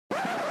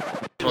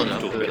on to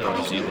talk about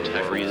New Zealand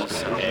Terriers,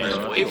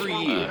 and every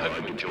year, I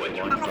hope you enjoy it.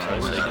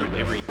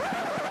 Every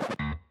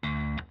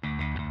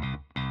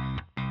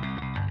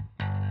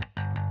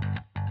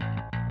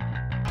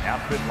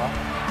Now Fiddler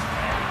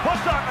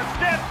puts on the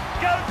step,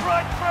 goes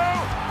right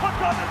through,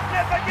 puts on the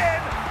step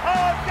again.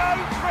 Oh,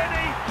 goes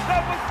Freddie.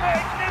 That was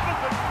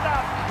magnificent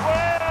stuff.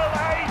 Well,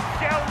 they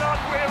shall not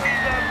weary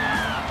them.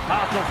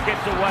 Parcels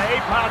gets away,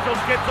 Parcels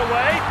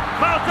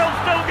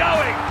still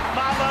going.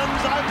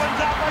 Mullins opens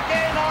up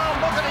again. Oh,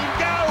 look at him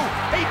go.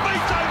 He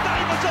beats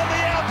O'Davis on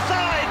the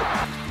outside.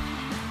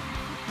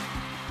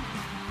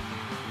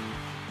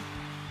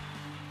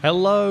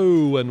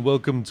 Hello and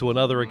welcome to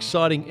another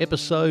exciting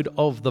episode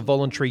of The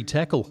Voluntary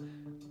Tackle,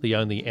 the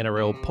only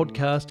NRL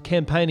podcast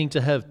campaigning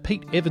to have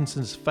Pete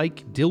Evanson's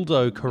fake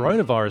dildo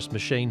coronavirus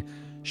machine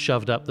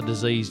shoved up the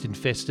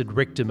disease-infested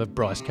rectum of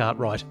Bryce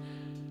Cartwright.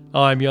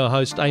 I'm your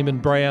host,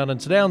 Eamon Brown, and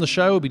today on the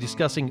show we'll be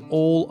discussing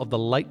all of the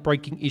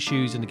late-breaking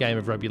issues in the game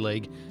of rugby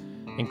league,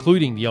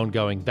 including the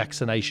ongoing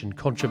vaccination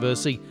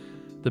controversy,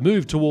 the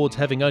move towards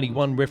having only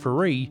one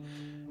referee,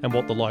 and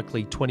what the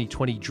likely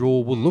 2020 draw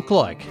will look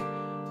like.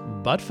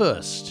 But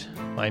first,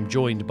 I'm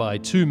joined by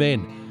two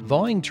men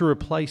vying to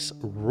replace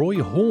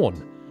Roy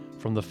Horn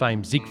from the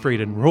famed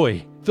Siegfried and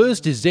Roy.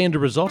 First is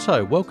Xander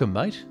Risotto. Welcome,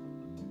 mate.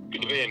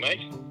 Good to be here,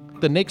 mate.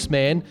 The next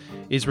man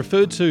is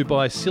referred to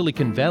by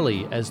Silicon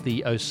Valley as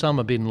the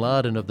Osama bin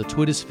Laden of the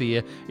Twitter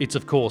sphere. It's,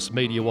 of course,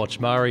 Media Watch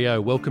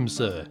Mario. Welcome,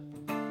 sir.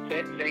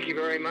 Thank you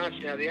very much.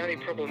 Now, the only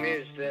problem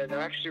is that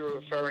they're actually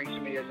referring to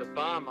me as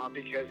Obama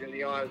because in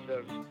the eyes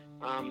of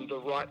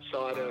the right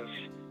side of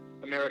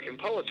American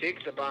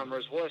politics, Obama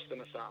is worse than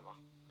Osama.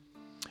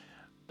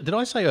 Did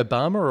I say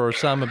Obama or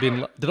Osama bin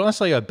Laden? Did I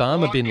say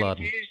Obama bin Laden?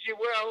 I confused you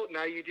well.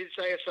 No, you did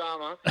say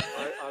Osama.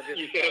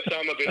 You said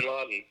Osama bin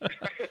Laden.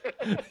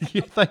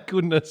 Yeah, thank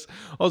goodness.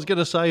 I was going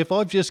to say, if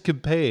I've just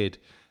compared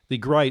the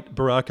great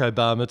Barack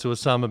Obama to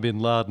Osama bin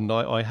Laden,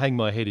 I hang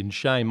my head in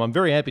shame. I'm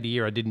very happy to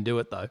hear I didn't do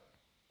it, though.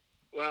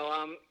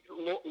 Well,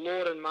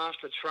 Lord and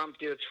Master Trump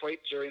did a tweet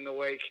during the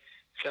week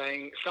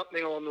saying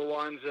something along the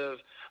lines of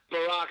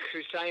Barack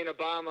Hussein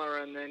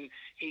Obama, and then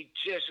he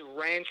just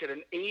ranted,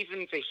 and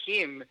even for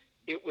him,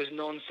 it was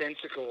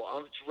nonsensical. I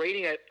was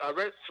reading it, I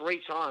read it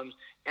 3 times,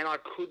 and I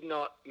could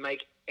not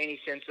make any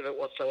sense of it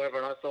whatsoever,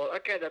 and I thought,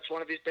 okay, that's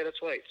one of his better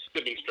tweets. Should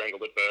have been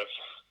strangled at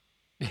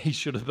birth. He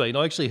should have been.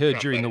 I actually heard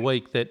during the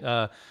week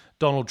that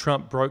Donald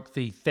Trump broke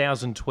the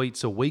 1,000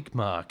 tweets a week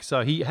mark,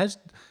 so he has,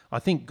 I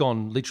think,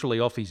 gone literally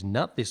off his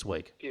nut this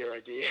week. Dear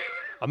idea.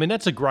 I mean,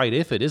 that's a great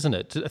effort, isn't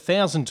it?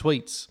 1,000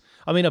 tweets.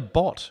 I mean, a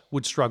bot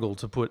would struggle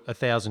to put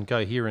 1,000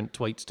 coherent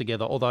tweets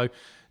together, although,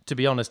 to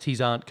be honest, his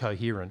aren't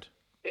coherent.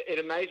 It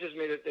amazes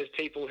me that there's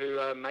people who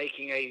are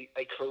making a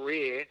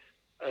career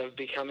of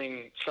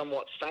becoming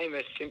somewhat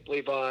famous simply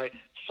by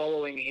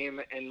following him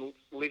and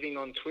living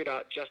on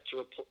Twitter just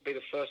to be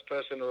the first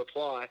person to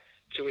reply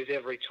to his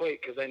every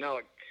tweet, because they know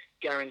it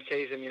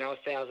guarantees him,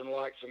 1,000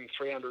 likes and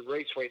 300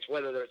 retweets,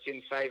 whether it's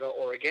in favour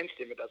or against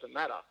him, it doesn't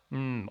matter.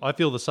 I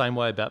feel the same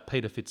way about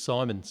Peter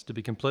Fitzsimons, to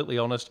be completely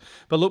honest.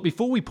 But look,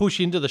 before we push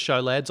into the show,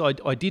 lads,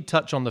 I did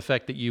touch on the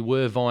fact that you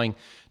were vying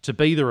to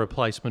be the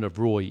replacement of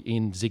Roy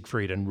in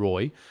Siegfried and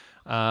Roy.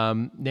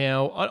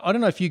 Now, I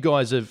don't know if you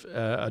guys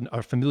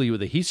are familiar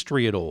with the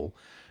history at all,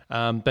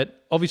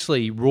 but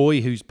obviously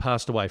Roy, who's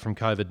passed away from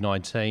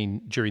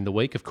COVID-19 during the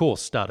week, of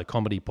course, start a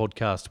comedy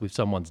podcast with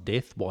someone's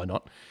death, why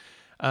not?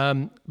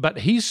 But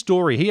his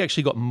story, he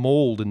actually got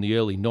mauled in the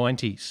early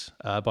 90s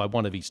by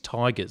one of his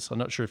tigers. I'm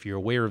not sure if you're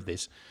aware of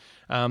this.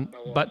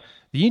 But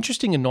the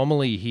interesting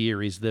anomaly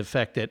here is the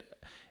fact that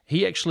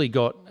he actually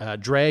got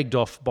dragged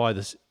off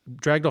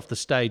the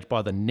stage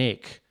by the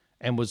neck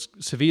and was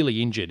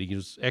severely injured. He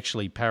was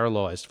actually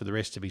paralysed for the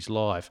rest of his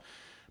life.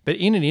 But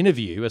in an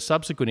interview, a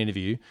subsequent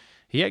interview,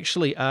 he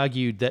actually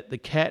argued that the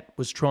cat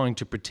was trying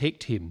to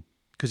protect him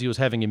because he was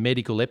having a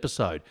medical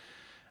episode.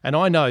 And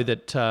I know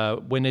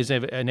that when there's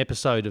an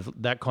episode of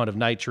that kind of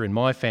nature in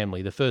my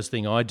family, the first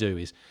thing I do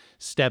is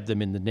stab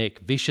them in the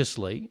neck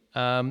viciously.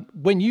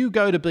 When you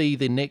go to be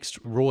the next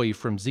Roy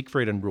from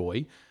Siegfried and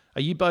Roy,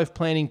 are you both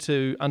planning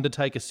to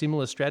undertake a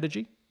similar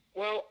strategy?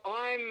 Well,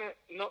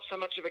 I'm not so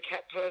much of a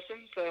cat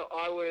person, so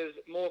I was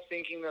more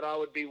thinking that I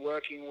would be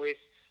working with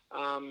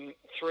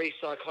 3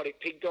 psychotic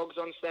pig dogs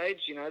on stage,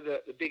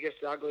 the biggest,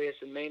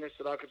 ugliest and meanest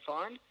that I could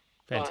find.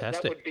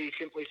 Fantastic. That would be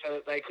simply so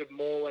that they could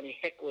maul any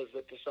hecklers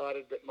that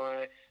decided that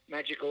my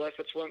magical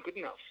efforts weren't good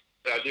enough.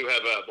 I do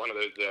have one of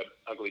those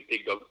ugly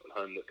pig dogs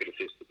at home that could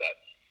assist with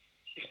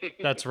that.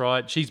 That's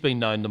right. She's been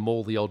known to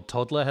maul the odd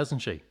toddler,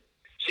 hasn't she?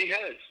 She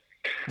has.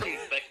 In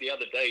fact, the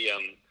other day,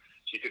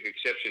 she took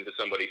exception to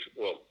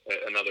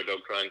another dog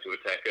trying to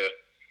attack her.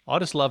 I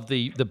just love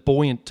the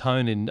buoyant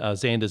tone in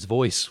Xander's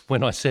voice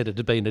when I said it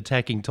had been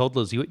attacking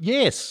toddlers. He went,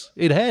 yes,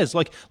 it has,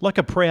 like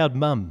a proud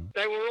mum.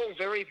 They were all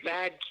very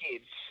bad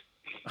kids.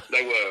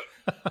 They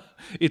were.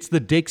 It's the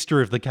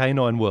Dexter of the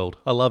canine world.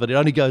 I love it. It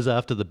only goes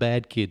after the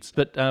bad kids.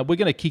 But we're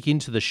going to kick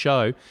into the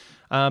show.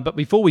 But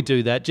before we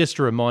do that, just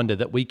a reminder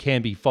that we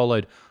can be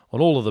followed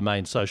on all of the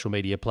main social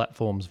media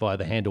platforms via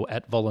the handle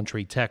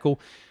 @VoluntaryTackle.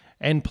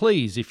 And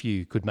please, if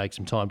you could make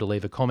some time to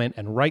leave a comment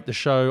and rate the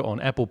show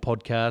on Apple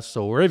Podcasts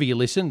or wherever you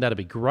listen, that'd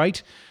be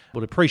great.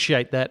 Would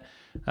appreciate that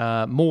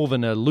more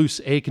than a loose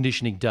air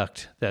conditioning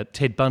duct that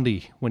Ted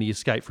Bundy when he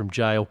escaped from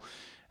jail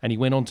and he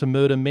went on to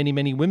murder many,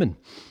 many women.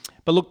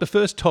 But look, the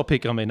first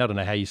topic, I don't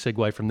know how you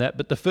segue from that,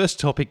 but the first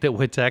topic that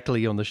we're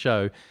tackling on the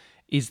show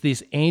is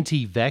this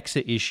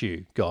anti-vaxxer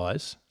issue,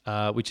 guys,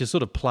 which has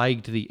sort of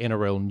plagued the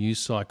NRL news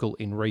cycle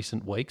in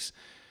recent weeks.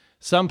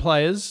 Some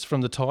players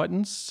from the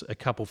Titans, a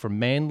couple from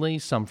Manly,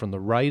 some from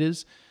the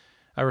Raiders,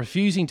 are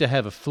refusing to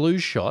have a flu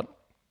shot,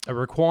 a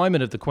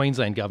requirement of the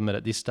Queensland government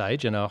at this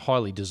stage and a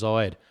highly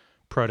desired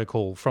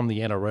protocol from the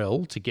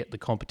NRL to get the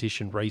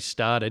competition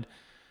restarted.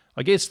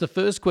 I guess the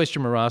first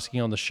question we're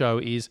asking on the show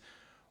is,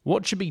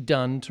 what should be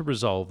done to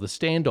resolve the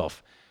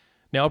standoff?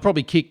 Now, I'll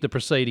probably kick the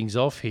proceedings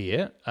off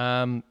here.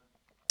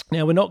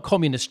 Now, we're not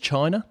communist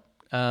China.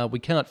 We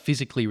can't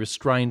physically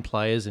restrain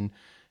players and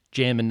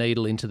jam a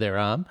needle into their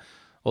arm.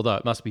 Although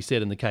it must be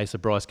said in the case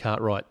of Bryce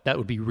Cartwright, that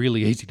would be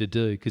really easy to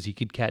do because you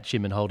could catch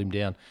him and hold him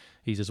down.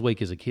 He's as weak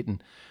as a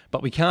kitten.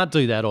 But we can't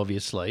do that,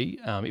 obviously.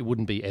 It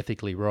wouldn't be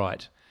ethically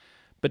right.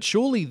 But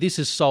surely this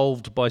is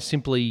solved by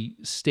simply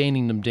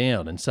standing them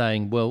down and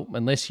saying, well,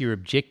 unless you're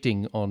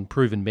objecting on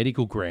proven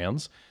medical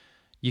grounds,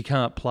 you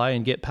can't play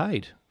and get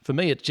paid. For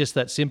me, it's just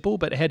that simple.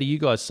 But how do you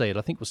guys see it?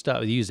 I think we'll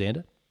start with you,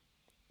 Xander.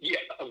 Yeah,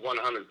 I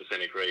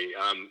 100% agree.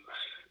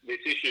 This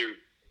issue,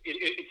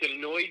 it's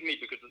annoyed me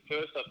because at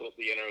first I thought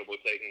the NRL were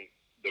taking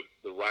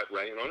the right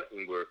rein on it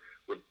and we're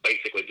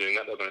basically doing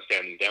that. They're going to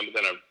stand them down. But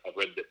then I've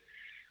read that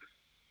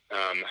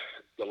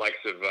the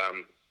likes of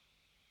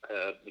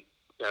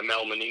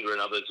Mal Meninga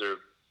and others are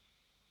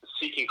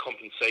seeking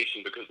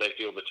compensation because they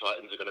feel the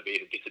Titans are going to be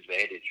at a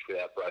disadvantage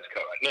without Bryce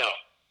Cartwright. Now,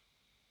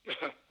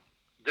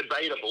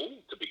 debatable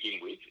to begin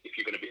with if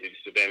you're going to be at a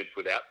disadvantage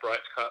without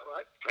Bryce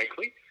Cartwright,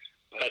 frankly.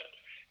 But,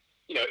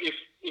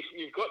 if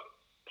you've got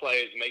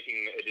players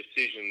making a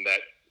decision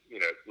that,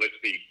 let's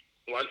be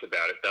blunt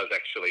about it, does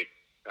actually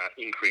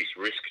increase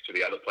risk to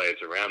the other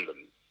players around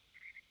them.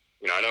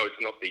 I know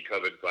it's not the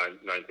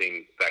COVID-19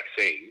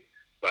 vaccine,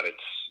 but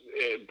it's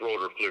a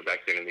broader flu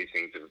vaccine and these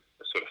things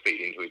sort of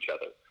feed into each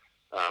other.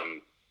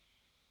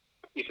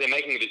 If they're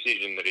making a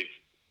decision that is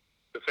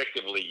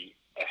effectively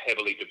a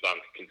heavily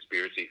debunked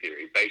conspiracy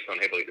theory, based on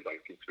heavily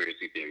debunked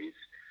conspiracy theories,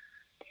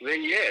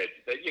 then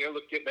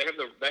look, they have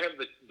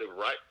the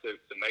right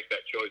to make that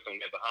choice on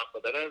their behalf,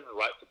 but they don't have the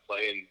right to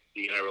play in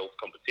the NRL's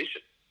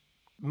competition.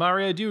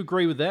 Mario, do you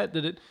agree with that?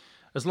 That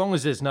as long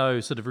as there's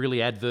no sort of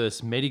really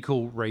adverse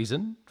medical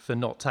reason for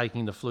not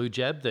taking the flu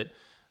jab, that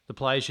the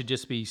players should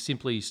just be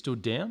simply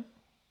stood down?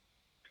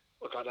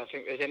 Look, I don't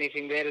think there's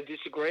anything there to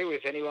disagree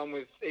with. Anyone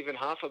with even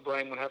half a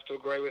brain would have to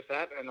agree with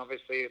that. And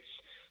obviously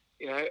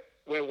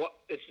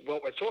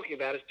what we're talking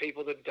about is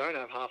people that don't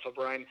have half a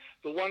brain.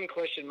 The one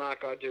question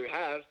mark I do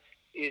have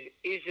is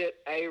it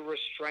a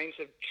restraint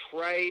of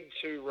trade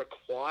to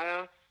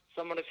require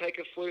someone to take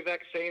a flu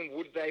vaccine?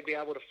 Would they be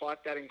able to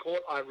fight that in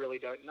court? I really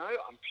don't know.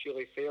 I'm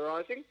purely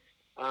theorising.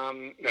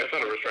 No, it's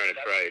not a restraint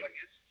of trade.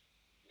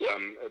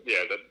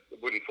 That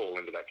wouldn't fall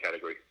into that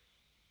category.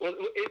 Well,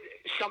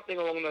 something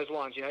along those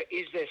lines.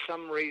 Is there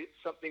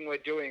something we're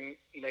doing?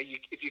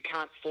 If you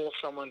can't force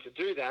someone to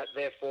do that,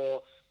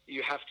 therefore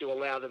you have to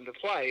allow them to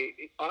play.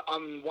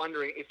 I'm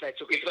wondering if they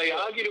took. If they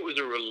argued it was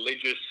a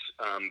religious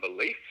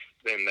belief,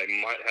 then they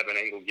might have an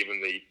angle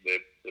given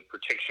the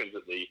protections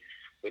that the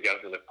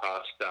government have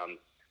passed,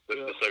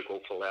 the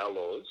so-called Falau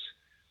laws.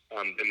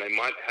 Then they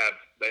might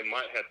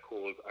have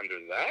cause under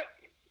that.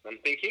 I'm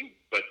thinking,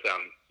 but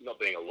not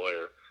being a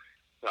lawyer,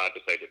 it's hard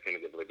to say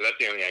definitively. But that's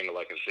the only angle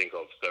I can think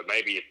of. So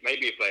maybe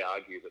if they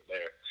argue that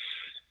they're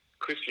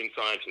Christian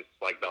scientists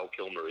like Val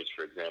Kilmer is,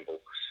 for example,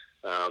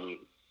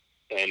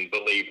 and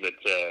believe that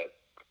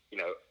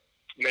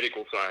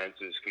medical science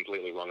is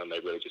completely wrong and they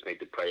really just need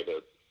to pray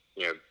the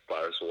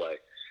virus away.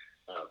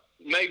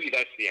 Maybe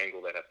that's the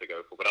angle they'd have to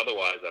go for. But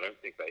otherwise, I don't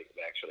think they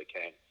actually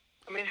can.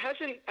 I mean,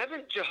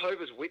 haven't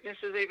Jehovah's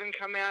Witnesses even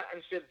come out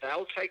and said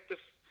they'll take the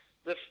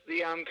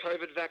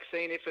COVID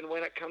vaccine if and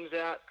when it comes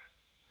out?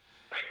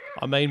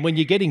 I mean, when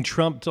you're getting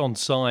trumped on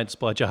science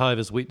by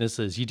Jehovah's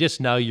Witnesses, you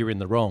just know you're in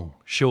the wrong,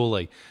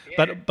 surely.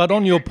 Yeah. But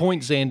on your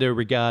point, Xander,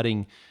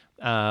 regarding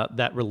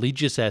that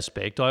religious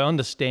aspect, I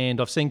understand.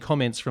 I've seen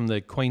comments from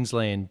the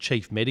Queensland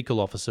Chief Medical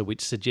Officer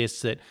which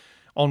suggests that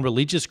on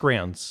religious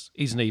grounds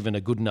isn't even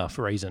a good enough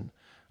reason,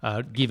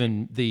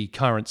 given the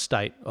current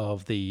state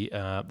of the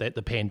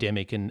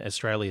pandemic and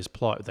Australia's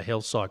plight with the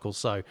health cycle.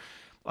 So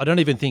I don't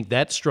even think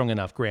that's strong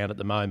enough ground at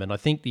the moment. I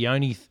think the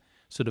only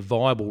sort of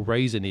viable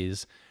reason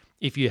is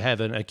if you have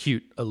an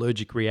acute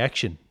allergic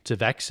reaction to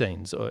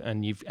vaccines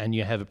and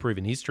you have a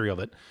proven history of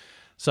it.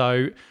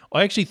 So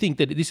I actually think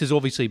that this has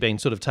obviously been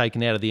sort of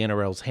taken out of the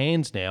NRL's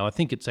hands now. I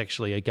think it's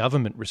actually a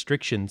government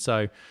restriction.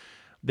 So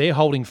they're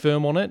holding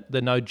firm on it,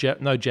 the no jab,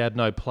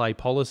 no play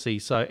policy.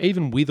 So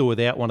even with or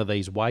without one of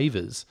these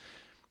waivers,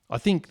 I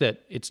think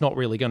that it's not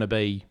really going to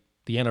be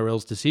the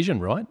NRL's decision,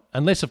 right?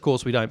 Unless, of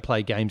course, we don't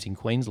play games in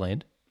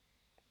Queensland.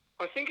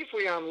 I think if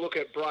we look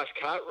at Bryce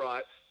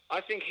Cartwright,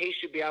 I think he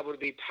should be able to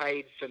be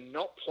paid for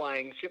not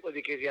playing simply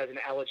because he has an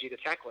allergy to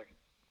tackling.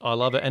 I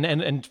love it.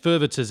 And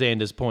further to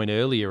Xander's point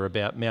earlier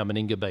about Mal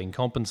Meninga being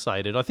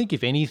compensated, I think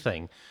if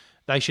anything,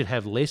 they should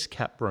have less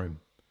cap room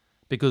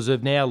because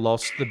they've now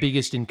lost the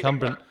biggest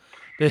incumbent,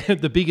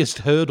 the biggest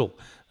hurdle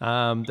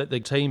that the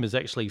team has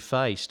actually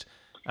faced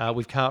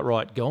with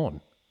Cartwright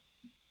gone.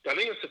 I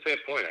think it's a fair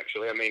point,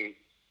 actually. I mean,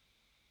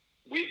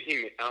 with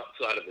him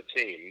outside of the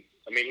team,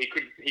 I mean,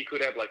 he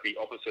could have like the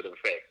opposite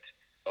effect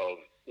of,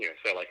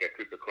 say like a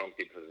Cooper Cronk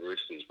did for the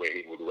Roosters, where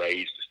he would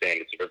raise the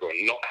standards of everyone.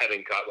 Not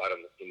having Cartwright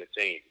in the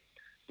team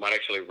might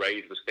actually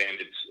raise the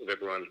standards of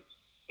everyone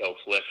else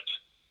left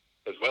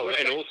as well,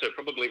 and also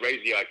probably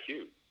raise the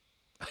IQ.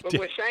 But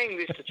we're saying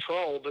this to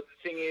troll, but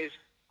the thing is,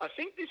 I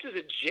think this is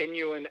a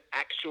genuine,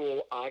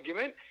 actual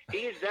argument. He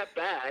is that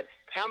bad.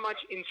 How much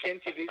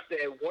incentive is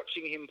there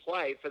watching him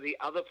play for the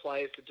other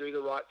players to do the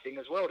right thing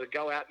as well, to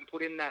go out and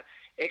put in that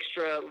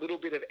extra little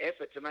bit of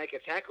effort to make a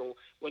tackle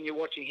when you're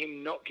watching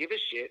him not give a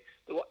shit?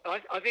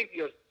 I think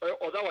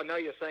although I know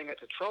you're saying it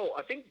to troll,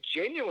 I think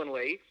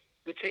genuinely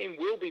the team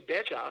will be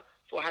better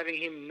for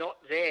having him not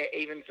there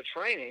even for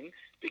training,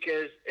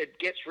 because it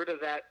gets rid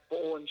of that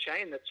ball and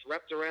chain that's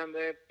wrapped around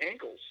their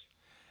ankles.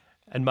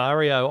 And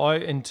Mario,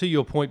 and to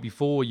your point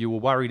before, you were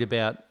worried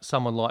about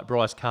someone like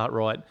Bryce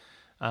Cartwright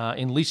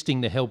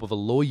enlisting the help of a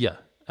lawyer,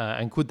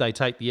 and could they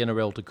take the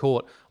NRL to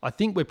court? I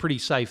think we're pretty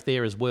safe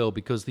there as well,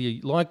 because the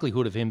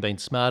likelihood of him being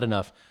smart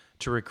enough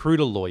to recruit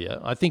a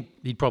lawyer, I think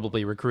he'd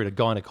probably recruit a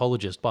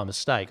gynecologist by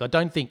mistake. I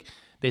don't think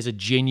there's a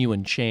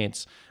genuine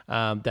chance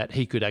that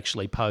he could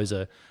actually pose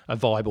a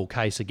viable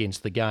case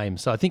against the game.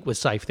 So I think we're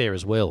safe there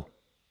as well.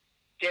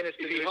 Dennis,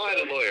 if he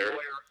hired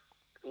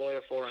a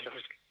lawyer for him.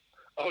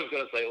 I was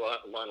going to say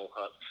Lionel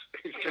Hutz.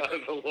 He's kind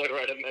of a lawyer,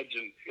 I'd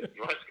imagine.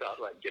 Bryce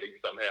Cartwright getting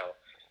somehow.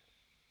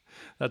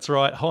 That's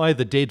right. Hire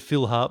the dead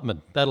Phil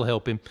Hartman. That'll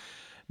help him.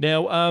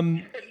 Now,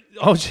 I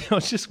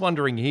was just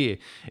wondering here.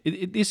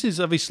 This is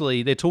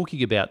obviously, they're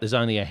talking about there's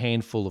only a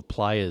handful of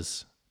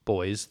players,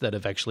 boys, that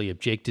have actually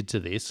objected to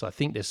this. I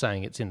think they're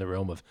saying it's in the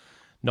realm of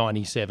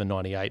 97,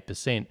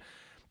 98%.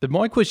 But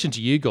my question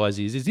to you guys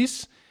is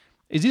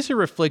this a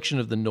reflection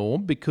of the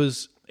norm?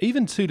 Because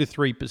even 2 to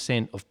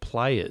 3% of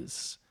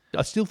players,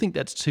 I still think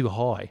that's too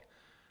high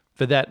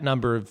for that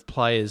number of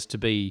players to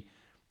be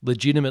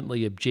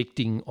legitimately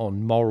objecting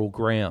on moral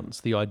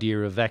grounds, the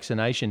idea of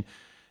vaccination.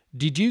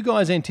 Did you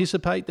guys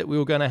anticipate that we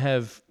were going to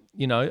have,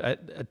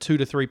 a 2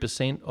 to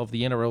 3% of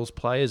the NRL's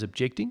players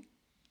objecting?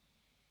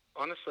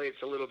 Honestly,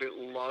 it's a little bit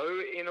low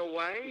in a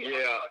way.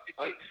 Yeah,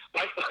 I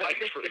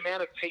think the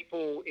amount of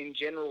people in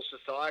general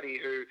society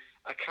who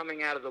are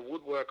coming out of the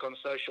woodwork on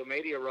social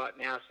media right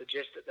now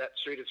suggest that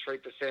 2 to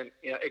 3%,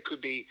 it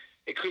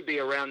could be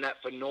around that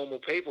for normal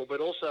people. But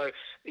also,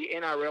 the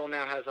NRL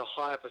now has a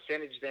higher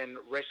percentage than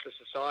rest of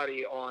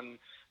society on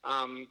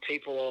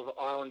people of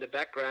Islander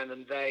background,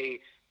 and they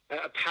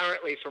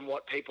apparently, from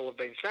what people have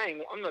been saying,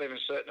 well, I'm not even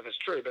certain if it's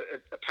true, but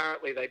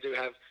apparently they do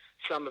have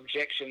some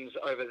objections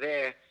over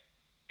there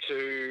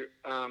to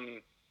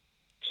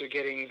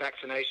getting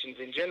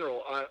vaccinations in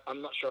general.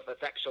 I'm not sure if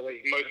that's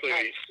actually mostly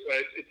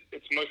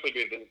it's mostly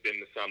been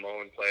the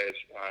Samoan players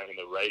and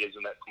the Raiders,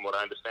 and that, from what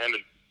I understand.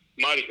 And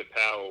Marty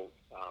Tapau,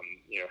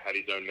 had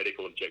his own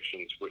medical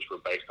objections, which were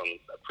based on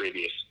a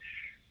previous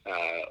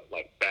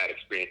bad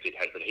experience he'd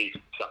had, but he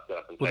sucked it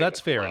up. And that's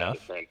fair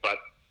enough. But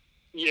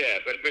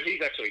but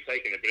he's actually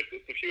taken it. But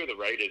it's a few of the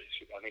Raiders,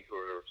 I think, who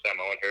are of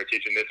Samoan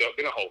heritage, and there's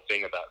been a whole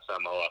thing about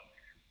Samoa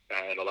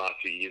in the last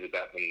few years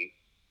about them.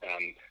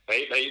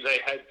 They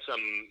had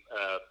some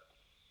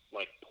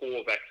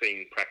poor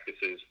vaccine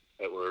practices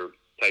that were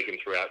taken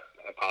throughout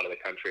a part of the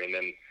country, and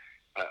then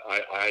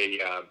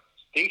I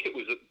think it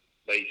was that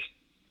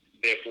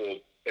therefore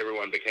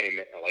everyone became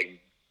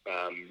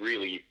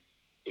really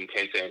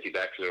intense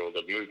anti-vaxxer, or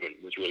the movement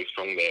was really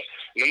strong there.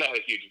 And then they had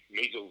a huge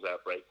measles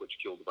outbreak, which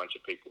killed a bunch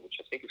of people, which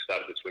I think has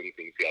started to swing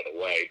things the other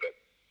way.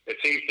 But it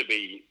seems to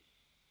be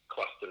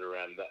clustered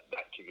around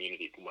that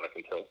community, from what I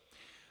can tell.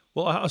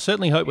 Well, I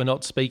certainly hope we're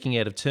not speaking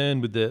out of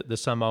turn with the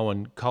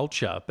Samoan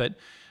culture. But,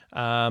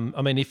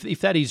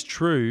 if that is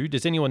true,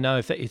 does anyone know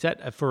is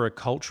that for a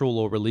cultural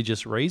or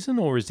religious reason,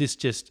 or is this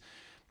just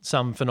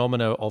some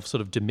phenomena of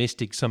sort of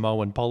domestic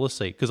Samoan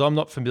policy? Because I'm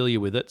not familiar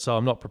with it, so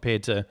I'm not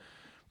prepared to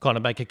kind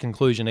of make a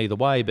conclusion either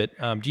way. But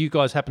do you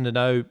guys happen to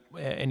know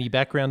any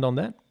background on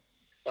that?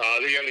 I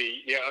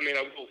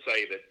will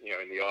say that,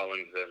 in the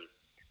islands,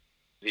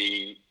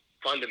 the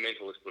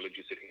fundamentalist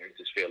religious adherence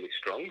is fairly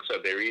strong. So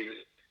there is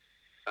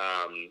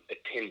a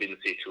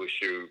tendency to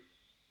eschew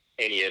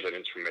any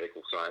evidence from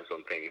medical science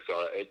on things.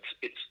 So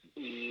it's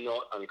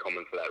not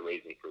uncommon for that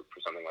reason for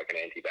something like an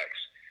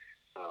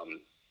anti-vax,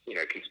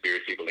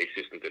 conspiracy belief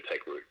system to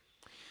take root.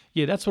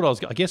 Yeah,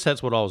 I guess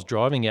that's what I was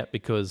driving at,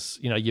 because,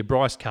 your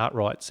Bryce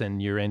Cartwrights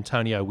and your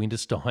Antonio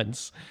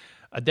Wintersteins,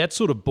 that's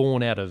sort of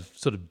born out of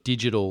sort of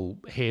digital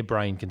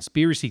harebrained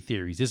conspiracy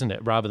theories, isn't it,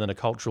 rather than a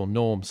cultural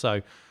norm.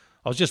 So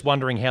I was just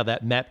wondering how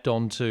that mapped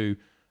onto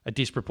a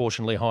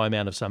disproportionately high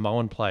amount of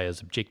Samoan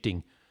players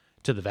objecting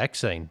to the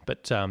vaccine.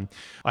 But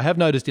I have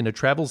noticed in a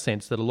travel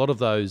sense that a lot of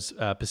those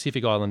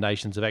Pacific Island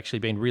nations have actually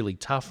been really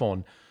tough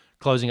on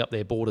closing up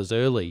their borders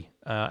early,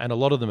 and a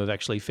lot of them have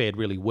actually fared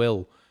really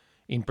well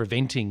in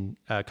preventing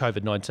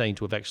COVID-19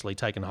 to have actually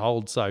taken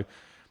hold. So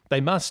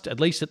they must, at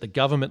least at the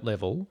government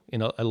level,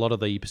 in a lot of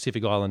the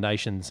Pacific Island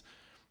nations,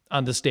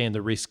 understand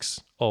the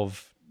risks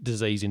of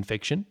disease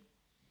infection.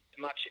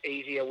 Much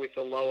easier with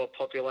the lower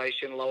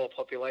population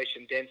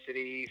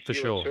density, For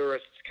fewer sure.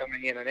 tourists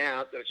coming in and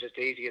out. It's just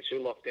easier to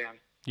lock down.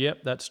 Yep,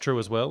 that's true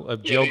as well.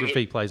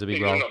 Geography plays a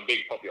big role. These are not big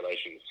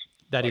populations.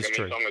 That is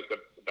true. Tonga's got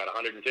about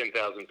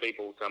 110,000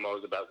 people.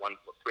 Samoa's about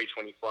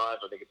 325.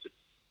 I think it's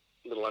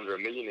a little under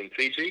 1 million in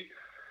Fiji.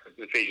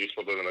 And Fiji is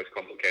probably the most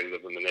complicated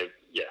of them. And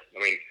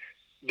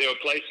there are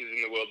places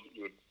in the world that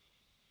you would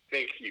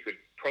think you could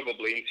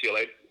probably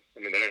insulate. I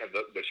mean, they don't have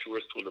the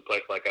surest to a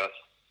place like us.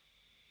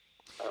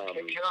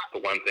 For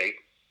one thing.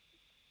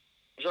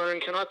 Zoran,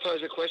 can I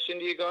pose a question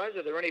to you guys?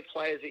 Are there any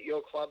players at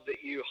your club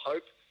that you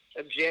hope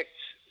object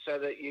so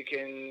that you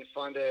can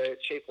find a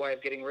cheap way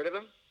of getting rid of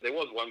them? There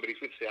was one, but he's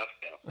with South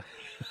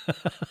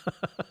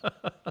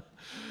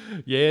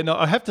now. Yeah, no,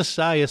 I have to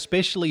say,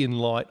 especially in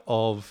light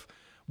of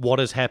what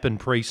has happened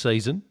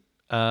pre-season,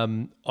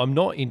 I'm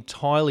not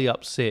entirely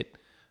upset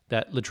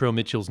that Latrell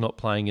Mitchell's not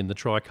playing in the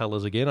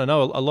tricolours again. I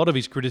know a lot of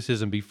his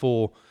criticism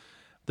before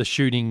the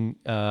shooting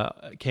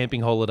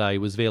camping holiday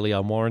was fairly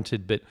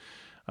unwarranted, but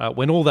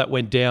when all that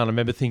went down, I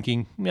remember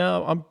thinking,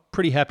 no, I'm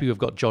pretty happy we've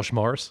got Josh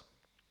Morris.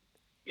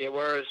 Yeah,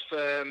 whereas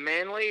for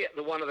Manly,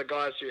 one of the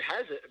guys who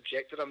has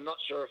objected, I'm not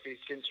sure if he's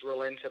since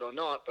relented or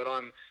not, but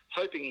I'm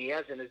hoping he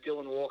hasn't, is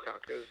Dylan Walker,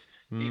 because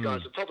you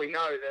guys will probably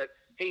know that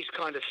he's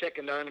kind of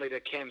second only to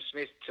Cam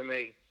Smith to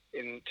me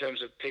in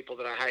terms of people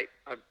that I hate.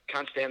 I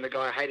can't stand the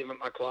guy. I hate him at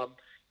my club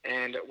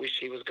and wish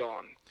he was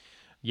gone.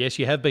 Yes,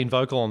 you have been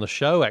vocal on the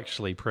show,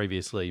 actually,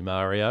 previously,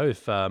 Mario.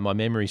 If my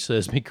memory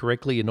serves me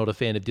correctly, you're not a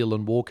fan of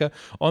Dylan Walker.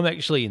 I'm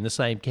actually in the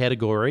same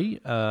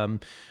category,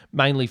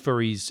 mainly for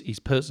his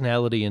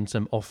personality and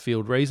some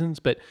off-field reasons.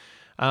 But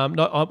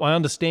my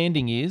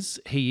understanding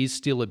is he is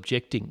still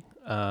objecting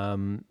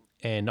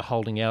and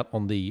holding out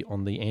on the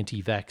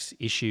anti-vax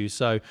issue.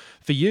 So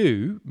for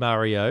you,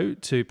 Mario,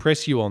 to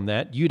press you on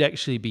that, you'd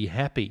actually be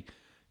happy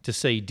to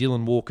see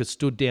Dylan Walker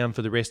stood down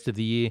for the rest of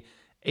the year,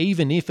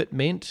 even if it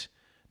meant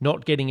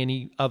not getting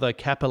any other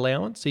cap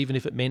allowance, even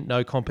if it meant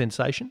no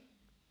compensation?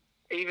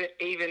 Even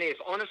if,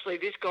 honestly,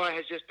 this guy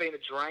has just been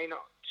a drain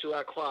to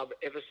our club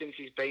ever since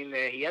he's been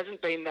there. He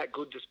hasn't been that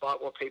good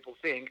despite what people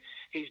think.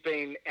 He's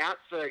been out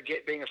for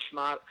being a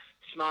smart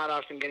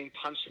ass and getting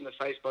punched in the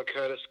face by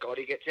Curtis Scott.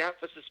 He gets out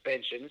for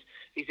suspensions.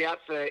 He's out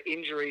for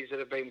injuries that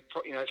have been,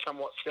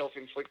 somewhat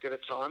self-inflicted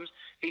at times.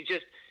 He's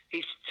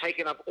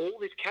taken up all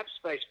this cap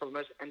space from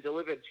us and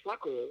delivered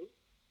fuck all.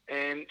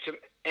 And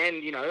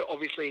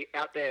obviously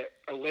out there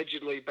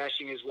allegedly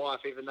bashing his wife,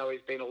 even though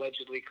he's been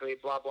allegedly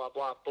cleared, blah, blah,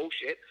 blah,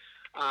 bullshit.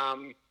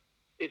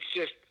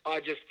 I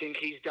just think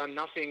he's done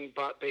nothing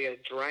but be a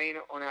drain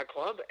on our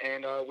club,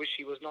 and I wish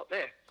he was not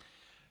there.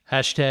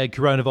 Hashtag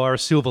coronavirus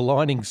silver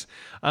linings.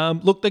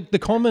 Look, the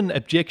common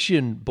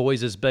objection,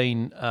 boys, has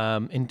been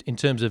in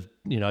terms of,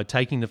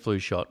 taking the flu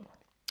shot,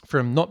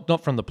 from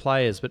not from the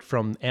players, but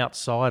from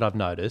outside, I've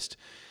noticed,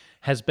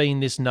 has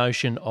been this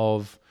notion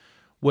of,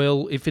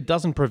 well, if it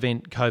doesn't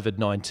prevent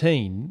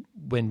COVID-19,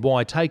 then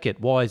why take it?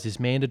 Why is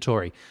this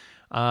mandatory?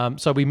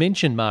 So we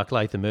mentioned Mark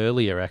Latham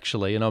earlier,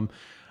 actually, and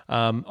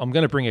I'm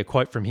going to bring a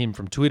quote from him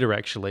from Twitter,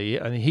 actually.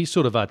 And he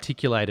sort of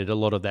articulated a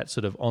lot of that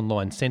sort of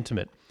online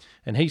sentiment.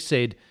 And he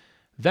said,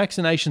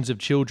 vaccinations of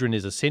children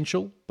is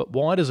essential, but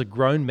why does a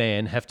grown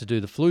man have to do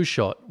the flu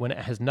shot when it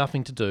has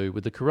nothing to do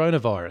with the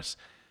coronavirus?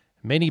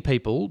 Many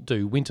people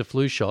do winter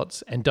flu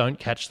shots and don't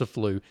catch the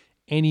flu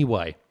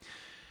anyway.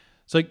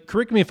 So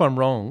correct me if I'm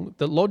wrong,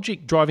 the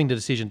logic driving the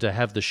decision to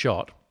have the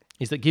shot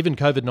is that given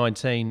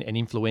COVID-19 and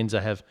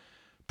influenza have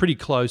pretty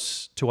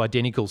close to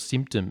identical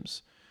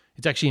symptoms,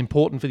 it's actually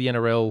important for the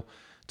NRL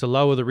to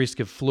lower the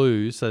risk of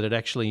flu so that it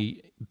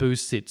actually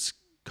boosts its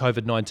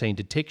COVID-19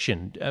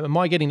 detection. Am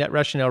I getting that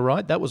rationale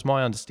right? That was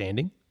my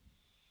understanding.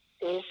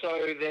 Also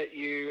that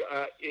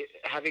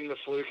having the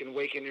flu can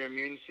weaken your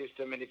immune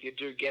system, and if you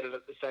do get it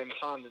at the same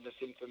time, then the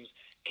symptoms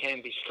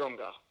can be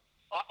stronger.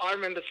 I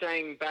remember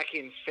saying back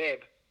in Feb,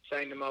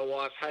 saying to my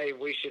wife, hey,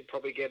 we should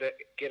probably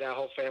get our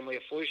whole family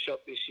a flu shot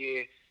this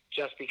year,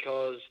 just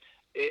because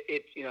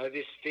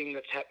this thing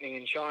that's happening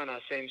in China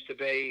seems to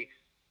be,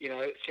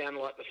 sound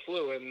like the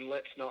flu, and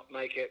let's not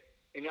make it,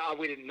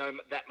 we didn't know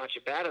that much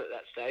about it at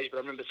that stage, but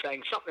I remember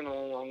saying something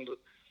along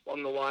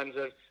the lines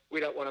of, we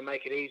don't want to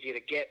make it easier to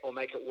get or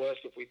make it worse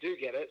if we do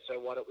get it, so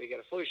why don't we get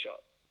a flu shot?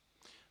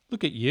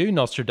 Look at you,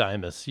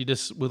 Nostradamus. You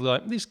just were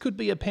like, this could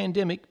be a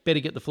pandemic, better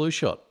get the flu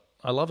shot.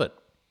 I love it.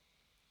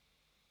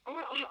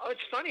 It's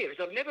funny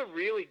because I've never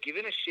really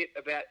given a shit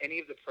about any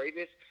of the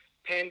previous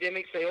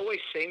pandemics. They always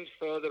seemed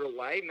further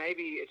away.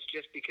 Maybe it's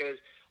just because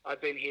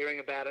I've been hearing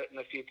about it in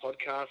a few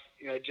podcasts,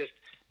 just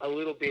a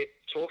little bit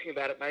talking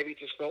about it. Maybe it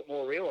just felt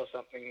more real or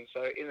something.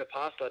 So in the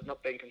past, I'd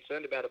not been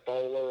concerned about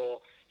Ebola or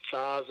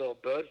SARS or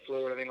bird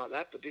flu or anything like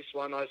that, but this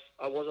one I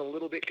was a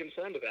little bit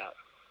concerned about.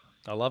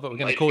 I love it. We're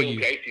going to call you...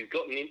 He's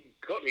got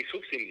his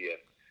hooks into you.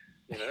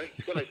 You know,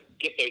 he's got to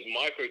get those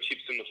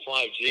microchips in the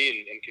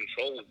 5G and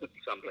control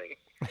something.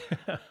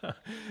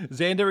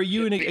 Xander, are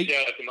you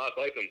shout out to Mark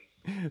Latham.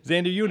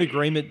 Xander, are you in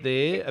agreement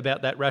there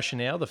about that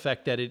rationale, the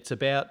fact that it's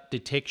about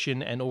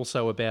detection and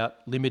also about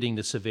limiting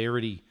the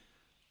severity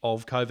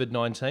of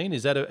COVID-19?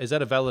 Is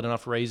that a valid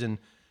enough reason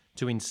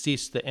to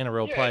insist that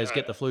NRL players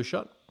get the flu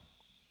shot?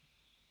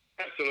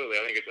 Absolutely.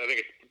 I think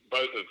it's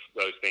both of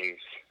those things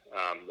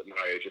that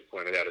Mario just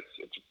pointed out.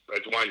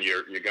 It's one,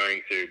 you're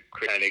going to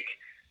panic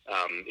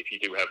if you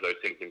do have those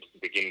symptoms to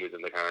begin with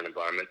in the current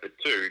environment. But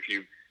two, if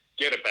you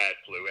get a bad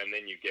flu and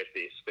then you get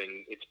this,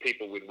 then it's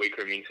people with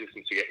weaker immune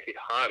systems who get hit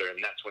harder, and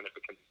that's when it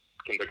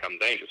can become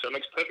dangerous. So it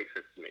makes perfect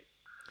sense to me.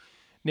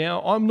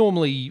 Now, I'm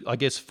normally, I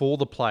guess, for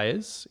the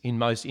players in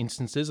most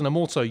instances, and I'm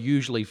also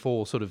usually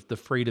for sort of the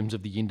freedoms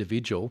of the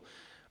individual.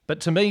 But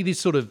to me, this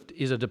sort of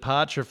is a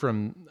departure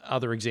from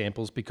other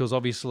examples because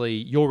obviously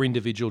your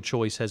individual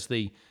choice has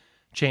the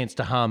chance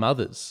to harm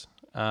others.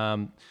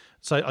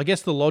 So I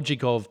guess the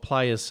logic of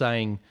players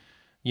saying,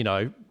 you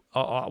know,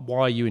 why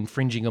are you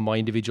infringing on my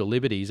individual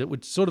liberties? It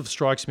would sort of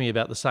strikes me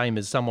about the same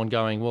as someone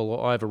going,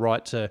 well, I have a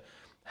right to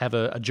have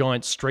a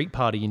giant street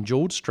party in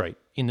George Street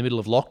in the middle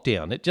of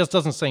lockdown. It just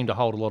doesn't seem to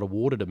hold a lot of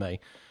water to me.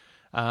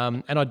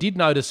 And I did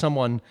notice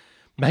someone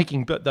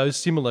making those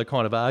similar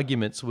kind of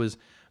arguments was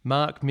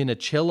Mark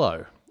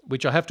Minicello,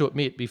 which I have to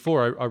admit,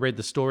 before I read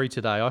the story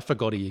today, I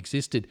forgot he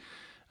existed.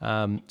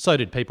 So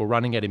did people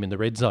running at him in the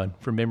red zone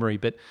from memory.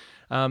 But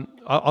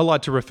I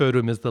like to refer to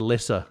him as the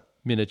lesser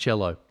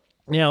Minicello.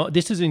 Now,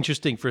 this is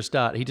interesting for a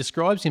start. He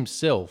describes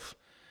himself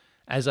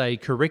as a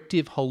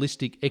corrective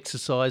holistic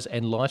exercise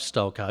and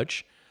lifestyle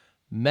coach.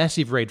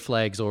 Massive red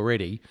flags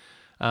already.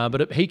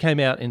 But he came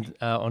out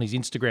on his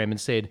Instagram and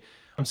said,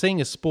 I'm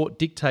seeing a sport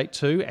dictate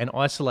to and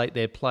isolate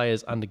their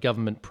players under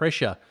government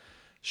pressure.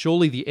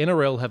 Surely the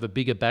NRL have a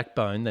bigger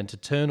backbone than to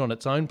turn on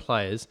its own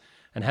players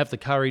and have the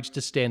courage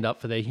to stand up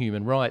for their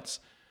human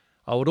rights.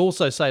 I would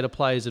also say to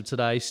players of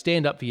today,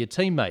 stand up for your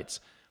teammates.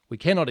 We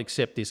cannot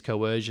accept this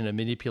coercion and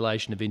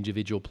manipulation of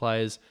individual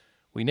players.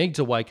 We need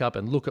to wake up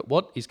and look at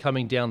what is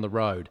coming down the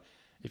road.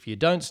 If you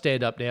don't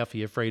stand up now for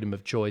your freedom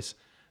of choice,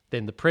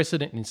 then the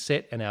precedent is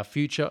set and our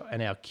future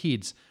and our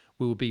kids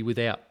will be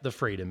without the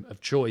freedom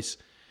of choice.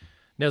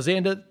 Now,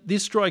 Xander,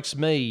 this strikes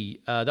me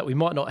that we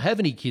might not have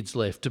any kids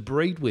left to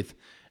breed with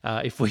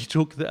if we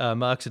took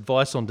Mark's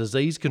advice on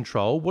disease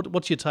control.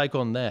 What's your take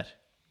on that?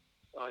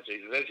 Oh,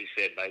 Jesus, as you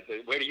said, mate,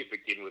 where do you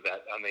begin with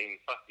that? I mean,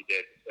 fuck you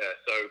dead.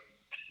 So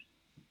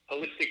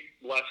holistic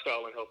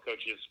lifestyle and health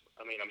coaches,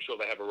 I mean, I'm sure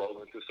they have a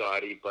role in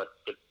society, but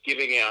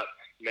giving out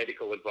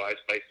medical advice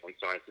based on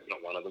science is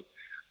not one of them.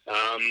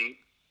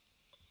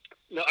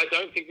 No, I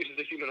don't think this is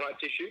a human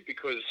rights issue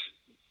because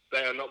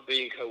they are not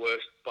being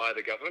coerced by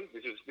the government.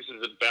 This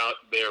is about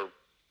their.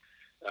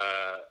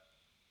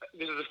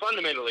 This is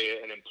fundamentally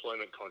an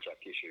employment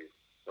contract issue,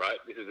 right?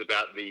 This is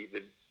about the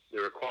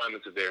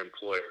requirements of their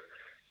employer,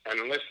 and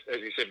unless,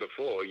 as you said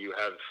before, you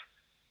have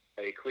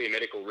a clear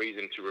medical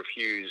reason to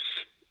refuse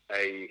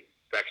a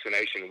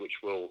vaccination, which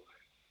will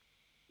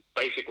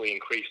basically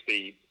increase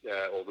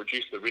or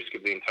reduce the risk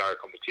of the entire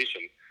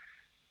competition,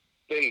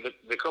 then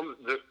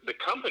the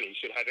company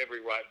should have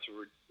every right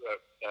to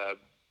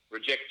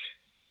reject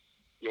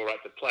your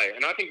right to play.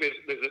 And I think there's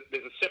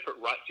a separate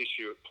rights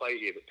issue at play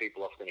here that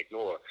people often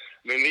ignore.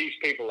 I mean, these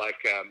people like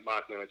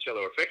Mark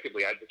Minicello are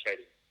effectively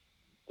advocating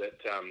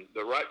that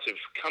the rights of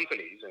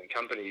companies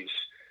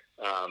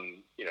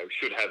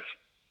should have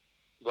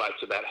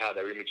rights about how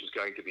their image is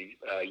going to be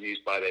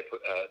used by their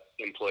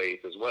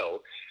employees as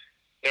well.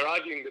 They're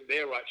arguing that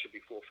their rights should be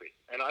forfeit.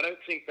 And I don't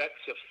think that's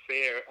a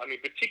fair, I mean,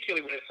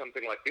 particularly when it's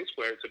something like this,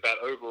 where it's about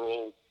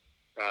overall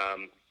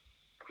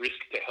risk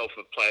to health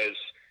of players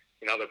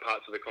in other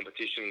parts of the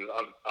competition,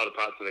 other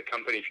parts of the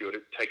company, if you were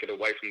to take it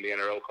away from the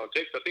NRL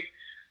context. I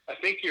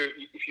think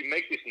if you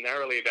make this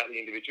narrowly about the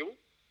individual,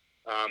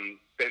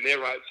 then their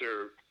rights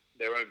are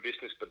their own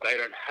business, but they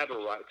don't have a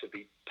right to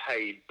be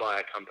paid by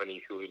a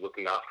company who is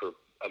looking after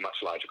a much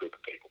larger group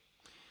of people.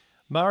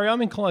 Mario,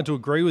 I'm inclined to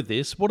agree with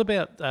this. What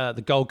about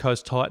the Gold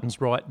Coast Titans'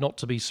 right not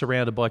to be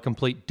surrounded by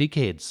complete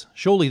dickheads?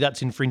 Surely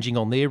that's infringing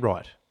on their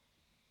right.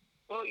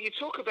 Well, you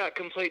talk about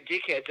complete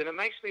dickheads, and it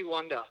makes me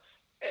wonder,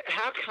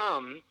 how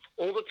come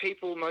all the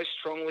people most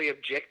strongly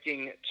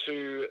objecting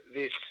to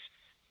this,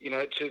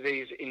 to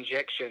these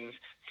injections,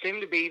 seem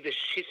to be the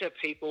shitter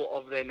people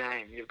of their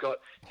name? You've got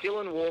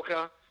Dylan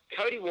Walker.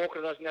 Cody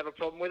Walker doesn't have a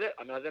problem with it.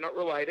 I know they're not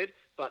related,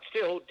 but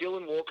still,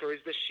 Dylan Walker is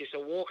the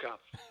shitter Walker.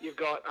 You've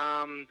got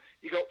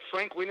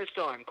Frank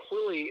Winterstein,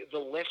 clearly the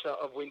lesser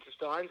of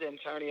Wintersteins.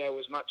 Antonio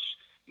was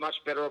much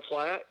better a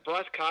player.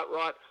 Bryce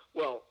Cartwright,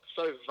 well,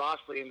 so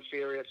vastly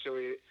inferior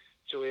to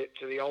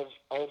the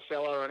old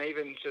fella, and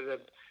even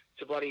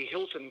to bloody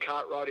Hilton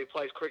Cartwright, who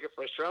plays cricket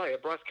for Australia.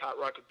 Bryce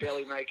Cartwright could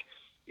barely make,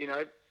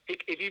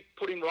 if you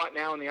put him right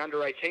now in the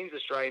under-18s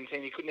Australian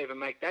team, he couldn't even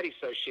make that. He's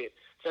so shit.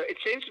 So it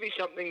seems to be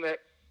something that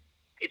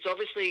it's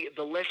obviously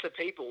the lesser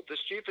people, the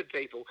stupid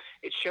people.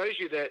 It shows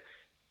you that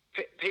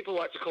people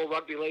like to call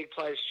rugby league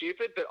players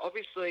stupid, but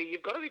obviously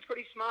you've got to be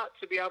pretty smart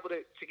to be able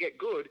to get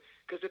good,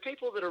 because the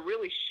people that are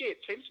really shit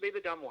seems to be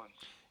the dumb ones.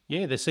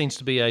 Yeah, there seems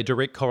to be a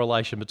direct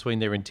correlation between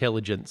their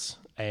intelligence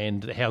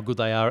and how good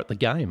they are at the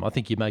game. I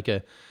think you make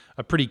a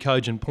pretty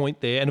cogent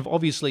point there. And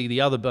obviously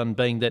the other one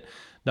being that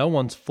no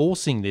one's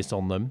forcing this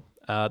on them.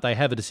 They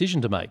have a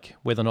decision to make,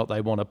 whether or not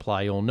they want to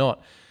play or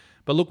not.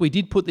 But look, we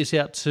did put this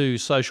out to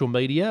social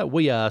media.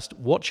 We asked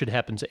what should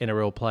happen to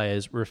NRL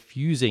players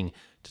refusing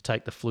to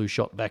take the flu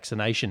shot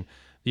vaccination.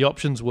 The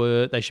options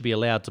were they should be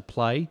allowed to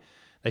play,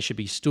 they should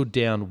be stood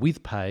down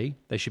with pay,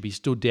 they should be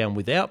stood down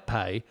without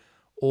pay,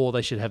 or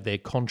they should have their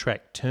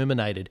contract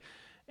terminated.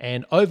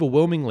 And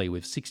overwhelmingly,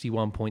 with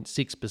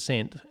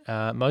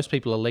 61.6%, most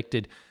people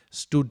elected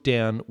stood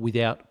down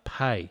without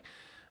pay.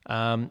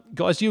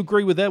 Guys, do you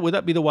agree with that? Would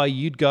that be the way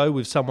you'd go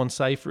with someone,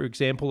 say, for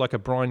example, like a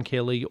Brian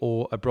Kelly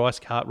or a Bryce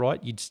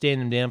Cartwright? You'd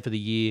stand them down for the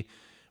year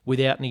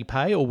without any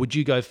pay, or would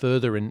you go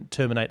further and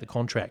terminate the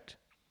contract?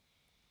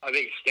 I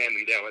think stand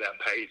them down without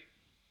pay is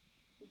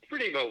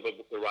pretty well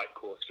the right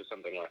course for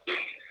something like this.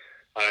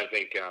 I don't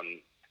think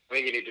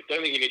you need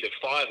to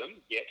fire them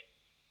yet,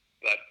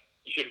 but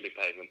you shouldn't be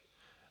paying them.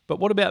 But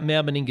what about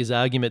Mal Meninga's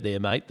argument there,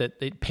 mate,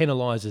 that it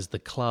penalises the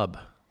club?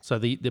 So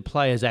the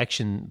player's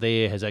action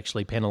there has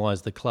actually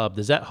penalised the club.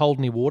 Does that hold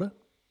any water?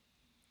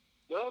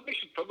 Well, they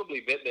should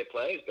probably vet their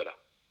players better.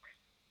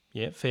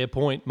 Yeah, fair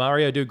point.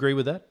 Mario, do you agree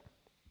with that?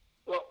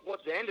 Well,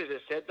 what Xander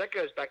just said, that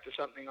goes back to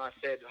something I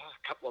said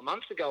a couple of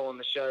months ago on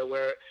the show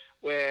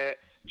where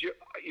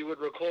you would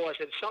recall I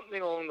said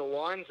something along the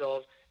lines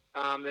of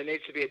there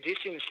needs to be a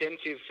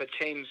disincentive for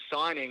teams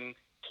signing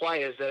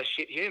players that are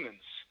shit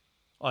humans.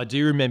 I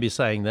do remember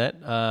saying that.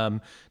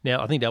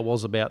 Now, I think that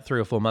was about 3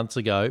 or 4 months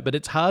ago, but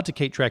it's hard to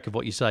keep track of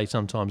what you say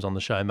sometimes on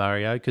the show,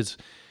 Mario, because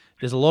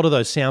there's a lot of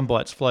those sound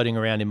bites floating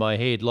around in my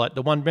head. Like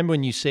the one, remember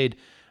when you said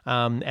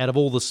out of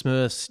all the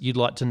Smurfs, you'd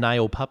like to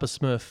nail Papa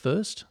Smurf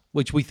first,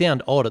 which we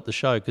found odd at the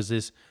show because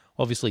there's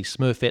obviously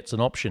Smurfette's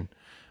an option.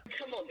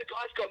 Come on, the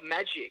guy's got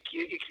magic.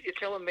 You're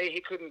telling me he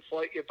couldn't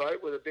float your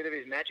boat with a bit of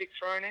his magic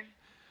thrown in?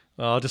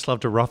 Oh, I just love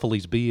to ruffle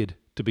his beard,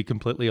 to be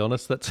completely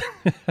honest. That's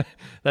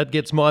that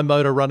gets my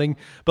motor running.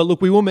 But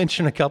look, we will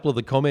mention a couple of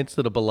the comments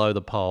that are below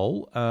the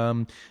poll.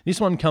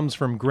 This one comes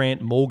from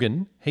Grant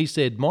Morgan. He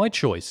said, my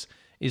choice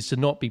is to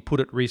not be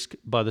put at risk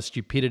by the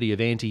stupidity of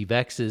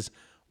anti-vaxxers.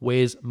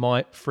 Where's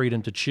my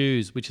freedom to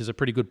choose? Which is a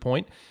pretty good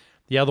point.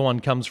 The other one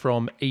comes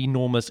from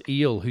Enormous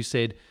Eel, who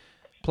said,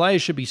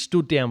 players should be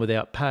stood down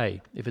without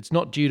pay if it's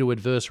not due to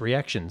adverse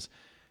reactions.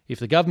 If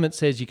the government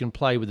says you can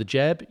play with the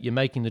jab, you're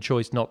making the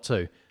choice not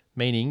to,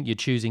 meaning you're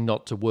choosing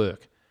not to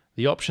work.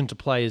 The option to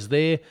play is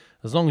there,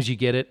 as long as you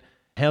get it.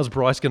 How's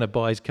Bryce going to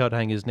buy his coat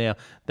hangers now?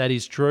 That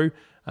is true.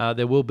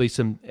 There will be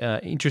some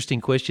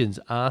interesting questions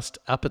asked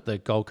up at the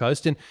Gold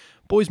Coast. And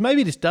boys,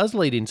 maybe this does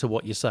lead into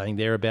what you're saying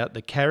there about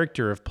the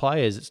character of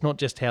players. It's not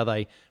just how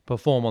they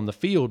perform on the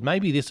field.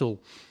 Maybe this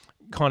will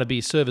kind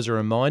of serve as a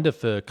reminder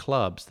for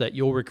clubs that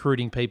you're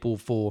recruiting people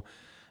for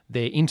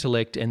their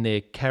intellect and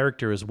their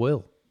character as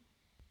well.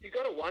 You've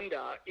got to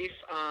wonder if,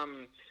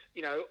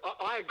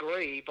 I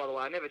agree, by the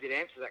way, I never did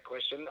answer that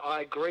question.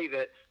 I agree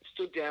that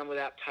stood down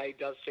without pay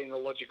does seem the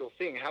logical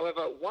thing.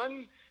 However,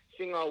 one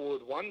thing I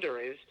would wonder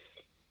is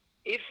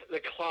if the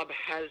club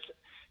has,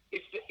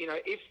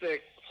 if the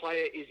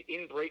player is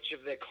in breach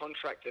of their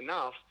contract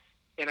enough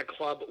and a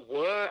club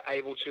were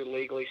able to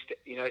legally,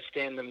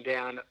 stand them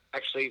down,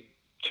 actually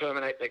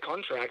terminate their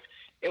contract,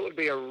 it would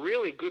be a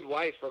really good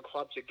way for a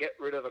club to get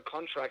rid of a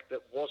contract that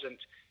wasn't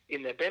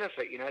in their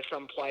benefit.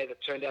 Some player that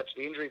turned out to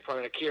be injury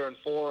prone, a Kieran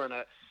Foran,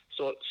 a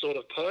sort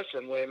of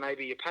person where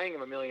maybe you're paying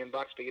him $1 million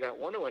but you don't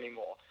want to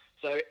anymore.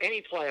 So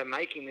any player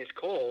making this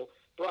call,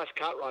 Bryce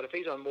Cartwright, if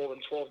he's on more than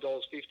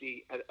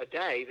 $12.50 a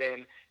day,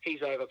 then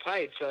he's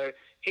overpaid. So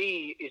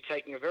he is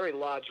taking a very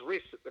large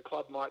risk that the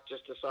club might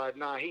just decide,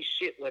 nah, he's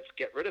shit, let's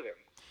get rid of him.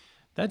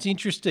 That's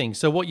interesting.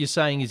 So what you're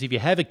saying is if you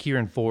have a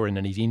Kieran Foran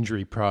and he's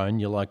injury prone,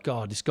 you're like,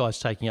 God, this guy's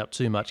taking up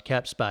too much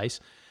cap space.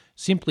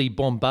 Simply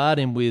bombard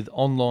him with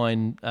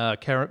online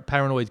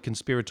paranoid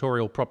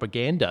conspiratorial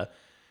propaganda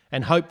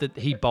and hope that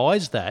he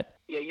buys that.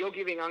 Yeah, you're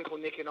giving Uncle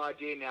Nick an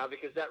idea now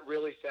because that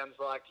really sounds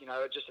like,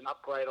 just an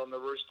upgrade on the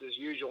Roosters'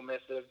 usual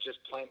method of just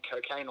playing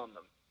cocaine on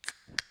them.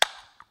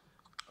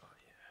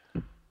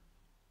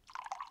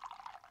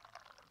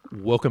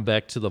 Welcome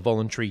back to the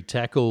Voluntary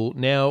Tackle.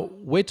 Now,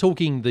 we're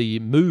talking the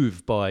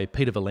move by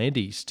Peter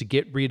V'landys to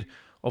get rid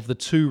of the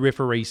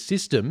 2-referee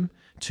system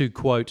to,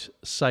 quote,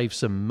 save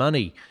some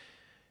money.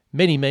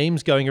 Many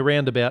memes going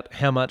around about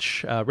how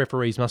much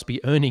referees must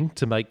be earning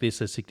to make this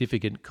a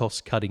significant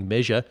cost-cutting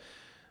measure.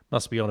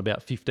 Must be on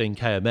about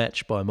 $15,000 a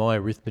match by my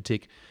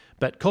arithmetic.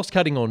 But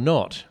cost-cutting or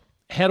not,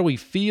 how do we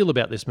feel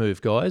about this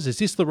move, guys? Is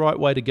this the right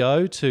way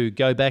to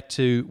go back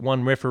to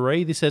one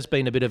referee? This has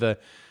been a bit of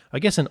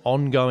an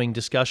ongoing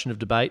discussion of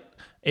debate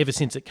ever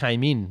since it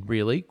came in,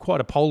 really.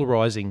 Quite a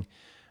polarising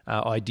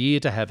idea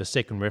to have a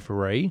second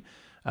referee.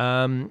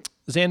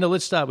 Xander,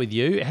 let's start with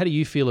you. How do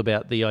you feel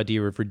about the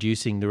idea of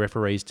reducing the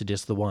referees to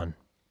just the one?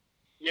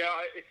 Yeah,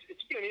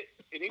 it's been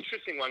an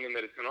interesting one in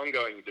that it's an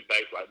ongoing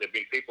debate. Right, there've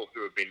been people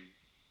who have been,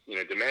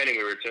 demanding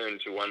a return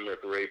to one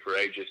referee for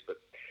ages, but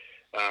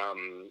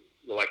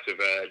the likes of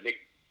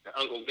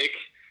Uncle Nick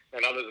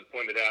and others have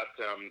pointed out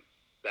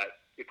that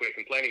if we're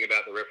complaining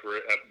about the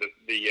referee,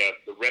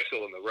 the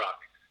wrestle and the ruck,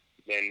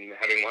 then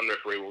having one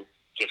referee will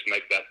just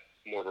make that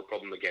more of a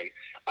problem again.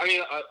 I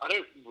mean, I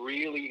don't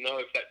really know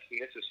if that's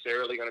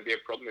necessarily going to be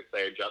a problem if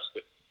they adjust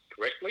it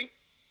correctly.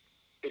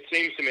 It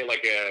seems to me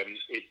like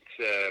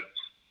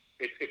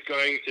it's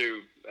going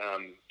to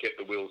get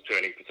the wheels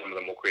turning for some of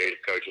the more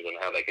creative coaches on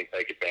how they can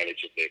take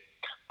advantage of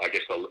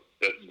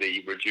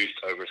the reduced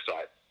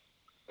oversight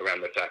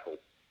around the tackle.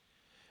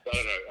 I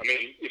don't know. I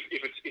mean,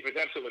 if it's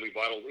absolutely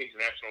vital,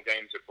 international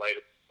games are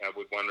played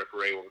with one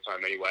referee all the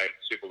time anyway.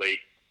 Super League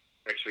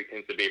actually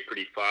tends to be a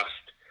pretty fast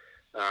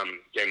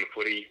game of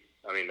footy.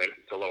 I mean,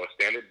 it's a lower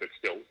standard, but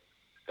still,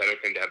 they don't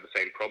tend to have the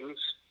same problems.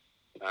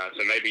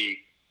 So maybe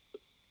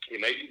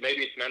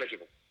it's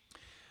manageable.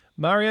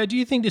 Mario, do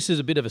you think this is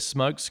a bit of a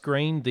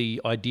smokescreen,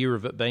 the idea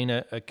of it being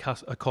a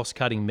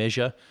cost-cutting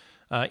measure,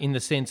 in the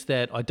sense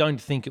that I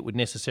don't think it would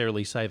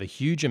necessarily save a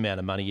huge amount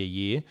of money a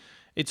year?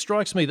 It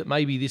strikes me that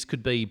maybe this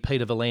could be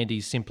Peter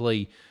Volandis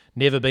simply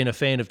never been a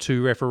fan of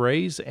two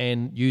referees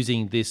and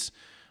using this,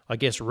 I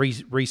guess,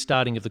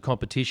 restarting of the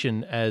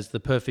competition as the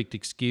perfect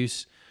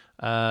excuse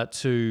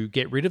to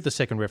get rid of the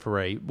second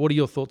referee. What are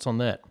your thoughts on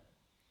that?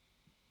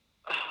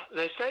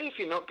 They say if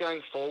you're not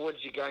going forwards,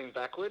 you're going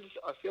backwards.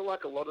 I feel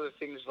like a lot of the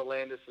things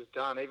Volandis has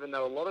done, even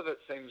though a lot of it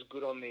seems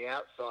good on the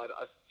outside,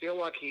 I feel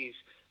like he's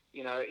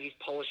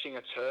polishing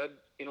a turd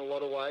in a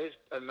lot of ways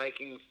and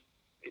making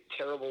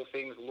terrible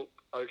things look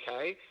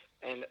okay.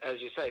 And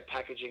as you say,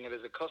 packaging it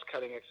as a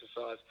cost-cutting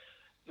exercise.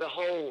 The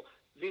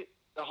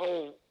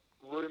whole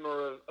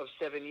rumour of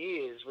 7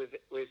 years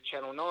with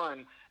Channel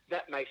 9,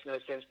 that makes no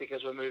sense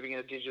because we're moving in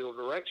a digital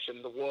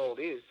direction. The world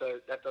is, so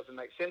that doesn't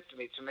make sense to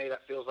me. To me,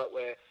 that feels like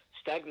we're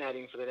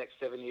stagnating for the next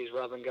 7 years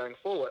rather than going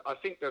forward. I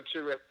think the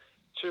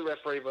two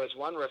referee versus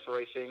one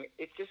referee thing,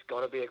 it's just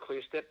got to be a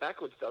clear step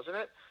backwards, doesn't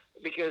it?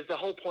 Because the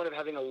whole point of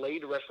having a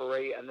lead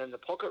referee and then the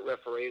pocket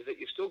referee is that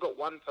you've still got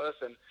one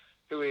person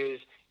who is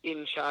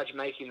in charge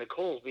making the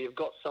calls, but you've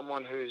got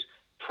someone who's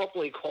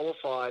properly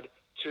qualified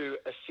to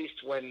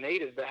assist when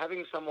needed. But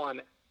having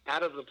someone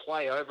out of the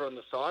play over on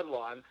the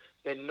sideline,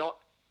 they're not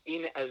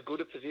in as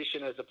good a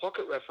position as the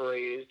pocket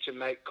referee is to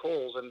make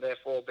calls and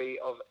therefore be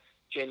of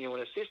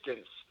genuine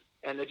assistance.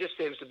 And there just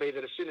seems to be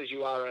that as soon as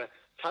you are a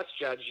touch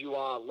judge, you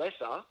are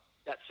lesser.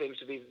 That seems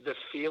to be the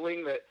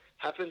feeling that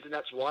happens, and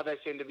that's why they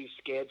seem to be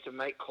scared to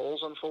make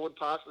calls on forward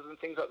passes and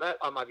things like that.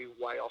 I might be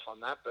way off on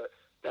that, but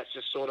that's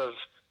just sort of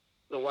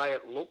the way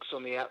it looks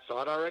on the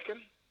outside, I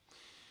reckon.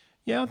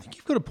 Yeah, I think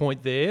you've got a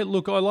point there.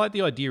 Look, I like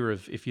the idea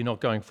of if you're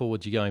not going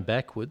forwards, you're going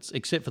backwards,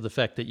 except for the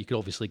fact that you could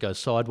obviously go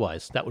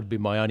sideways. That would be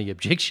my only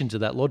objection to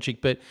that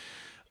logic. But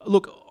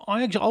look,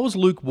 I was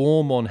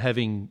lukewarm on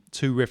having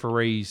two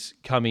referees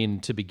come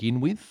in to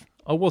begin with.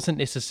 I wasn't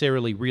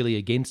necessarily really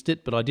against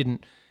it, but I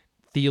didn't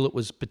feel it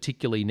was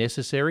particularly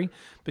necessary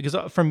because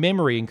from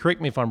memory, and correct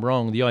me if I'm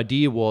wrong, the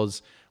idea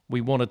was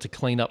we wanted to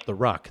clean up the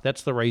ruck.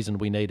 That's the reason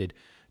we needed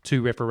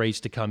two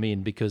referees to come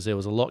in, because there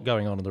was a lot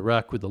going on in the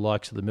ruck with the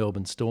likes of the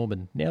Melbourne Storm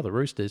and now the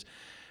Roosters.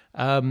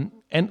 And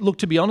look,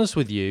 to be honest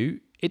with you,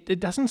 it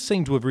doesn't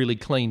seem to have really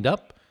cleaned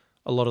up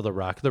a lot of the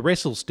ruck. The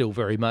wrestle's still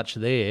very much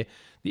there.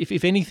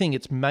 If anything,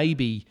 it's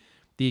maybe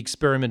the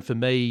experiment for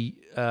me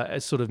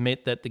has sort of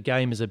meant that the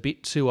game is a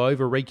bit too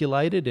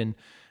over-regulated and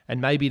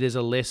maybe there's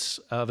a less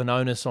of an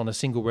onus on a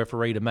single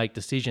referee to make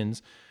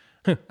decisions.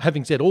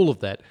 Having said all of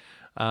that,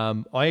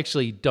 I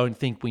actually don't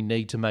think we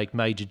need to make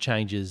major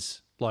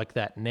changes like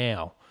that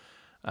now.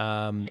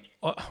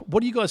 What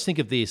do you guys think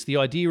of this? The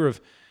idea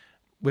of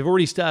we've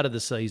already started the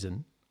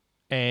season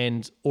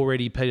and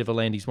already Peter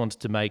Volandis wants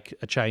to make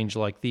a change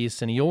like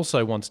this, and he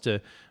also wants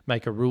to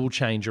make a rule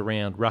change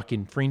around ruck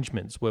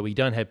infringements where we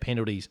don't have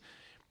penalties,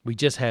 we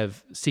just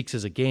have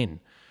sixes again.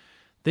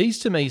 These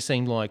to me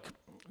seem like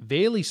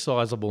fairly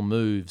sizable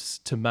moves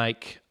to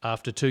make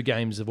after two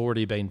games have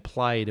already been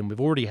played and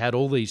we've already had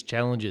all these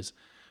challenges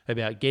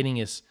about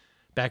getting us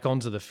back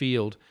onto the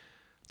field.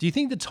 Do you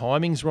think the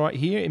timing's right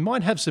here? It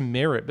might have some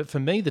merit, but for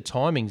me, the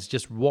timing's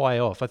just way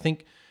off. I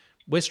think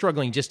we're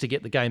struggling just to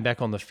get the game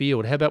back on the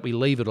field. How about we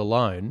leave it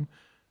alone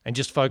and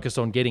just focus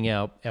on getting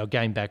our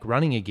game back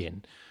running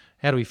again?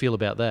 How do we feel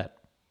about that?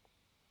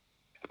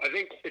 I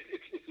think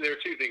there are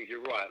two things.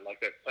 You're right.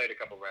 Like, they've played a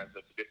couple of rounds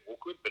that's a bit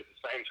awkward, but at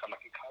the same time,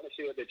 I can kind of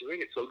see what they're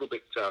doing. It's a little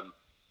bit of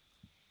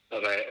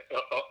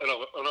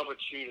an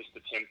opportunist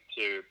attempt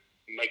to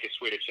make a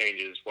suite of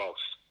changes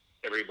whilst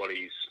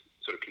everybody's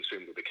sort of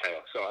consumed with the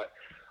chaos. So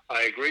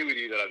I agree with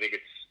you that I think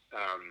it's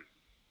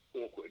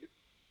awkward,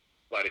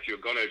 but if you're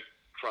going to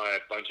try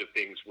a bunch of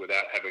things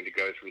without having to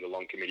go through the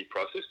long committee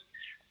process,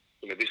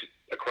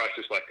 a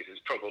crisis like this is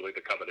probably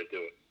the cover to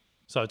do it.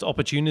 So it's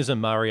opportunism,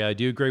 Mario.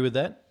 Do you agree with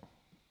that?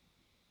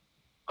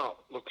 Oh,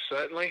 look,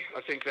 certainly.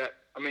 I think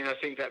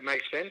that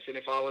makes sense. And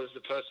if I was the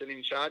person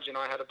in charge and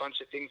I had a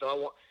bunch of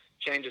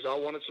changes I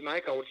wanted to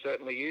make, I would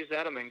certainly use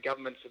that. I mean,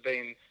 governments have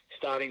been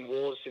starting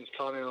wars since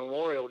time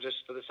immemorial just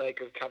for the sake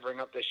of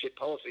covering up their shit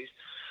policies.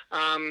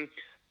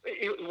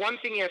 One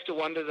thing you have to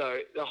wonder, though,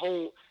 the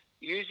whole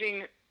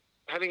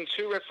having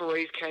two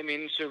referees came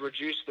in to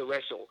reduce the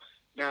wrestle.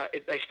 Now,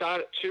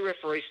 two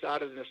referees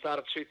started in the start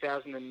of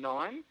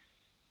 2009.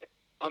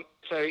 And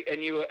I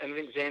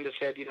think Xander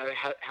said,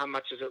 how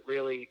much has it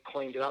really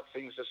cleaned it up?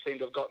 Things have seemed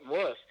to have gotten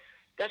worse.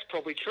 That's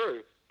probably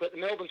true. But the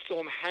Melbourne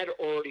Storm had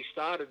already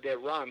started their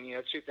run.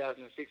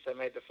 2006 they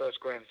made the first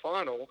grand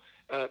final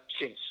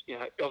since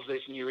of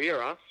this new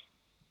era,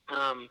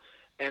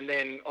 and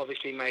then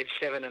obviously made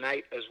 7 and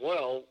 8 as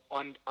well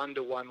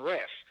under one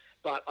ref.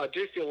 But I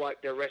do feel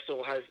like their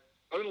wrestle has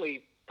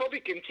only probably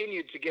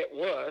continued to get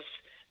worse,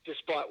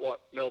 despite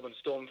what Melbourne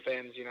Storm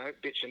fans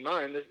bitch and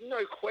moan. There's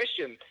no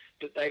question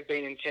that they've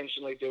been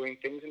intentionally doing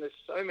things, and there's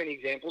so many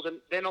examples, and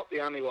they're not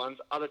the only ones.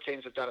 Other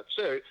teams have done it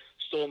too.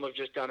 Storm have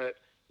just done it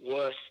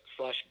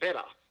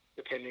worse/better,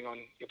 depending on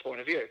your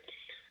point of view.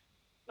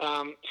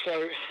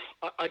 So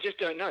I just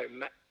don't know.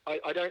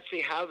 I don't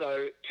see how,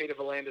 though. Peter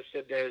Verlander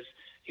said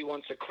he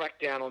wants a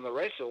crackdown on the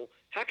wrestle.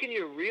 How can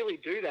you really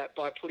do that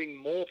by putting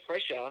more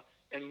pressure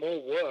and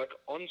more work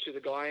onto the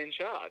guy in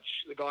charge,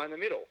 the guy in the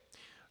middle?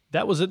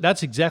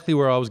 That's exactly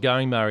where I was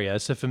going, Mario.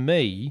 So for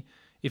me,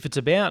 if it's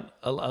about,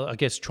 I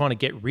guess, trying to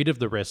get rid of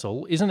the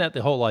wrestle, isn't that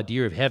the whole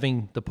idea of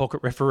having the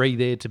pocket referee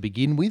there to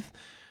begin with?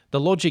 The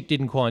logic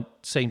didn't quite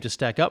seem to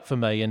stack up for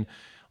me, and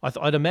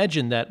I'd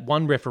imagine that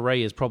one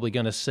referee is probably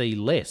going to see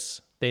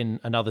less than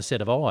another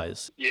set of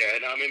eyes. Yeah,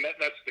 no, I mean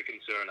that's the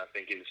concern. I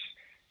think is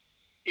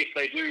if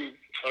they do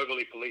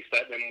overly police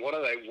that, then what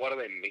are they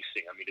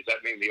missing? I mean, does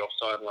that mean the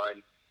offside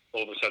line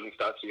all of a sudden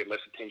starts to get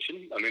less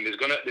attention? I mean, there's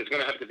gonna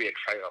have to be a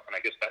trade-off, and I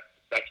guess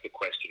that's the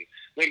question.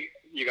 I think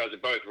you guys are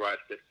both right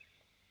that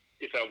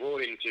if they're brought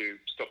in to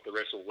stop the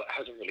wrestle, that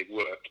hasn't really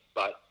worked.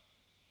 But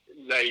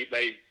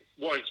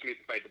Warren Smith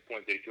made the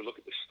point that if you look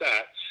at the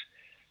stats,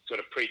 sort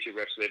of pre-two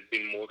refs, there have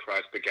been more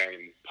tries per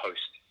game post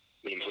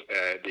the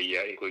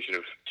inclusion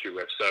of two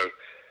refs. So,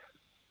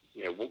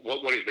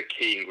 what is the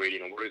key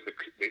ingredient, or what is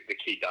the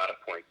key data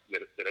point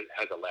that it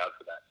has allowed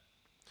for that?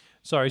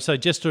 Sorry, so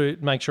just to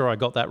make sure I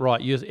got that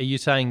right, are you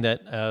saying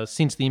that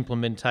since the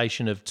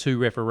implementation of two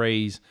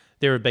referees,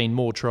 there have been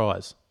more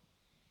tries?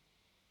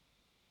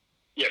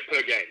 Yeah,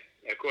 per game,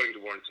 according to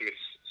Warren Smith's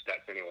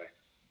stats anyway.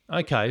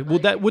 Okay,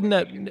 well, wouldn't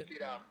that...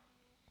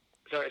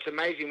 So it's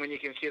amazing when you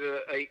consider,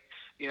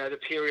 the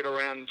period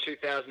around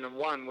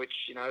 2001, which,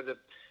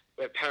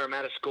 where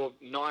Parramatta scored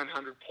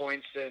 900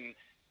 points and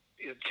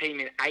the team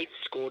in 8th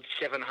scored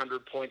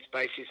 700 points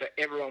basically. So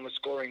everyone was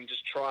scoring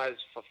just tries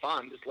for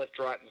fun, just left,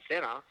 right and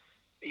centre.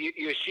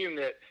 You assume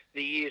that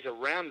the years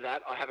around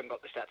that, I haven't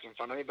got the stats in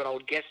front of me, but I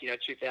would guess,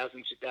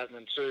 2000,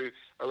 2002,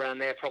 around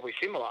there, probably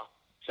similar.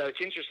 So it's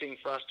interesting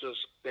for us to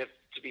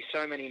be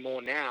so many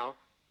more now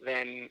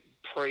than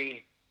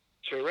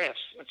pre-two refs.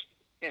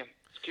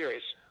 It's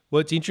curious. Well,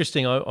 it's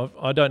interesting.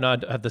 I don't know,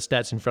 I have the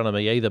stats in front of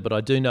me either, but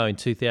I do know in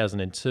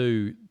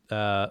 2002,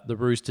 the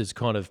Roosters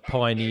kind of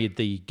pioneered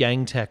the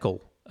gang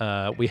tackle.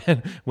 We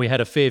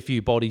had a fair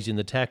few bodies in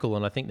the tackle,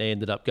 and I think they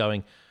ended up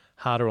going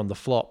harder on the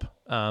flop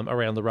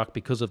around the ruck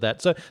because of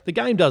that. So the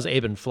game does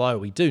ebb and flow.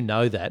 We do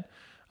know that.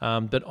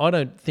 But I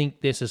don't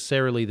think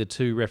necessarily the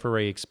two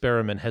referee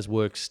experiment has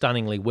worked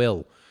stunningly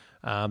well.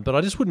 But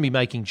I just wouldn't be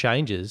making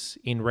changes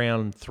in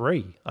round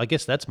 3. I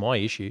guess that's my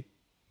issue.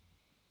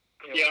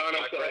 Yeah, and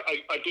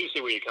I do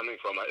see where you're coming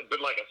from. But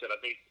like I said, I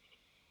think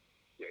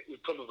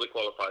it probably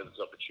qualifies as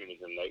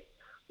opportunities. And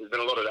there's been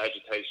a lot of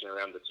agitation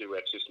around the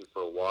two-ref system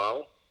for a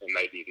while. And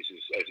maybe this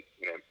is, as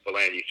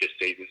Verlander just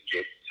said, this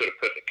is a sort of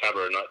perfect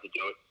cover a night to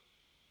do it.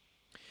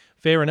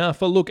 Fair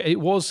enough. Well, look, it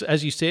was,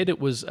 as you said, it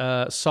was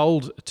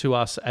sold to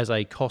us as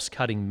a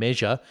cost-cutting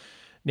measure.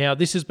 Now,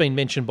 this has been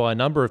mentioned by a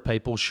number of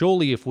people.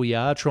 Surely, if we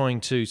are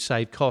trying to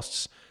save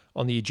costs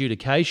on the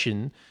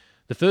adjudication,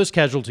 the first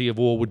casualty of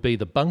war would be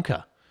the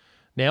bunker.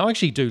 Now, I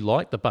actually do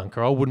like the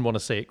bunker. I wouldn't want to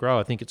see it grow.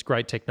 I think it's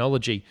great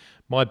technology.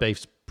 My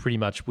beef's pretty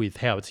much with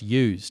how it's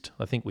used.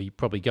 I think we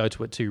probably go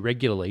to it too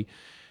regularly.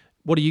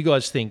 What do you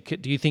guys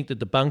think? Do you think that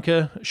the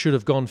bunker should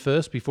have gone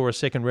first before a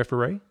second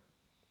referee?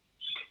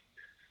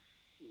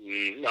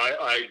 No,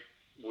 I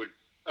would.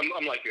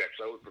 I'm like you,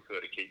 actually. I would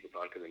prefer to keep the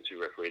bunker than two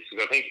referees,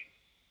 because I think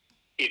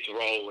its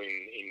role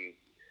in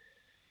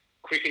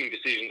quickening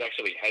decisions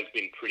actually has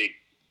been pretty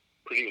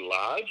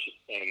large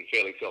and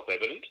fairly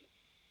self-evident.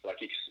 Like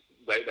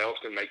they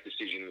often make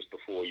decisions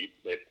before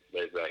they've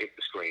hit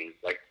the screen.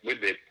 Like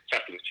with their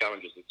captain's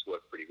challenges, it's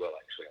worked pretty well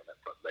actually on that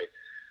front.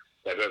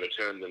 They've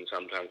overturned them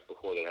sometimes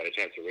before they've had a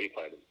chance to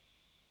replay them.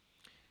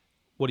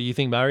 What do you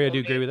think, Mario? Do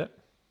you agree with that?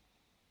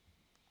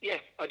 Yeah,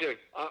 I do.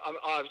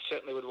 I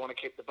certainly would want to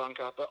keep the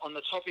bunker. But on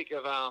the topic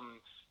of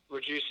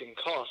reducing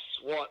costs,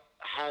 what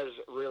has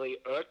really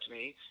irked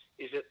me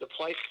is that the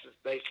place that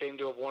they seem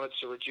to have wanted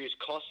to reduce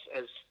costs,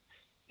 as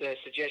their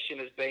suggestion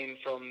has been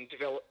from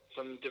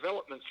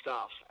development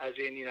staff, as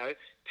in,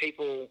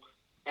 people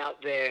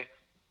out there,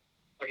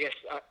 I guess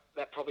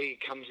that probably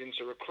comes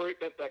into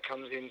recruitment, that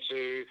comes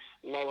into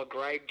lower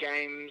grade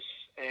games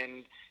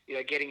and,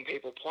 getting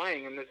people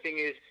playing. And the thing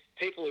is,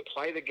 people who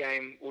play the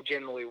game will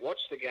generally watch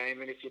the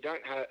game. And if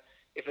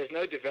if there's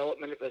no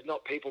development, if there's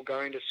not people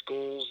going to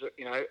schools,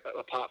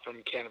 apart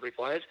from Canterbury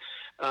players,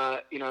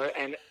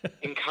 and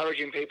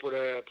encouraging people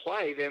to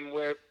play, then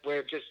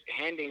we're just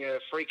handing a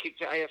free kick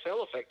to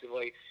AFL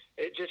effectively.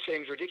 It just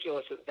seems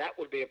ridiculous that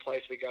would be a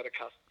place we go to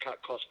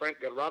cut costs. Frank,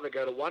 I'd rather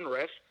go to one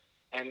ref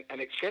and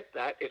accept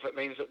that if it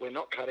means that we're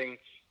not cutting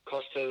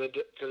costs to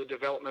the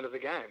development of the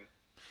game.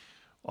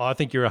 I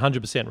think you're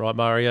 100% right,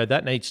 Mario.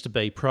 That needs to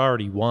be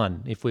priority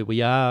one. If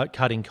we are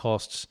cutting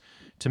costs,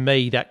 to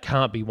me, that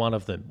can't be one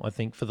of them, I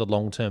think, for the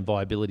long-term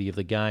viability of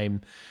the game.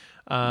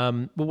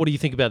 But what do you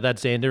think about that,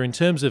 Xander? In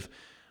terms of,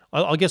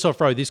 I guess I'll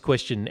throw this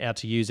question out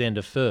to you,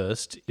 Xander,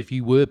 first. If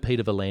you were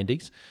Peter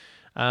V'landys,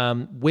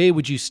 where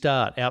would you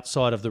start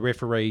outside of the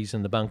referees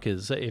and the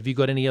bunkers? Have you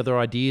got any other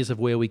ideas of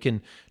where we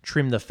can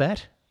trim the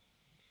fat?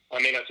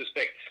 I mean, I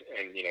suspect,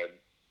 and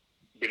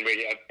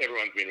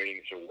everyone's been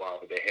reading this for a while,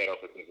 but their head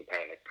office is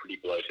apparently pretty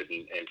bloated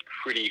and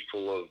pretty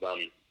full of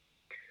sort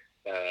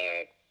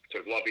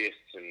of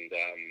lobbyists and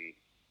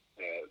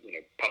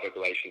public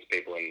relations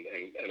people and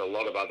a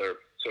lot of other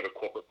sort of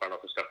corporate front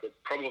office stuff that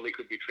probably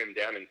could be trimmed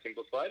down and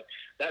simplified.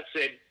 That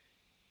said,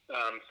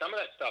 some of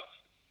that stuff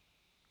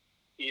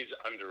is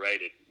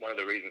underrated. One of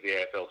the reasons the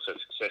AFL is so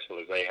successful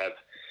is they have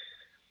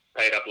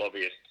paid up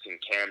lobbyists in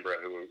Canberra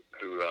who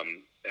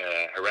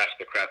harass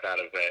the crap out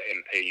of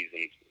MPs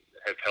and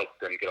have helped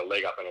them get a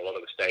leg up in a lot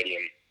of the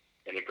stadium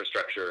and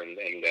infrastructure and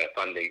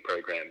funding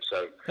programs.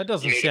 So that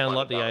doesn't sound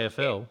like the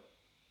AFL.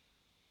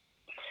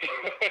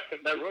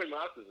 No, Roy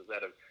Masters has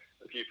had a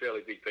few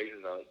fairly big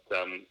pieces on it.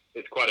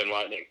 It's quite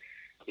enlightening,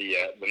 the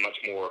much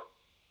more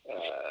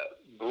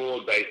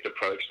broad-based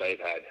approach they've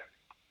had.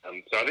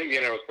 So I think the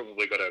NRL's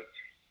probably got to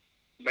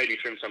maybe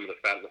trim some of the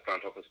fat of the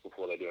front office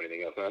before they do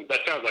anything else.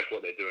 That sounds like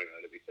what they're doing,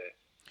 though, to be fair.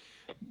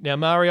 Now,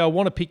 Mario, I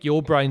want to pick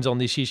your brains on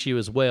this issue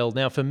as well.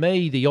 Now, for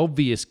me, the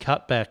obvious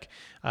cutback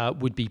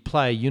would be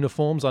player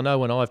uniforms. I know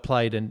when I've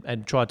played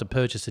and tried to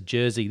purchase a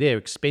jersey, they're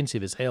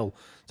expensive as hell.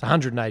 It's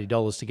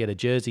 $180 to get a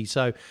jersey.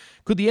 So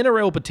could the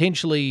NRL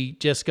potentially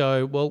just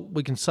go, well,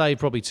 we can save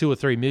probably $2 or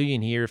 $3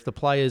 million here if the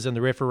players and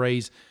the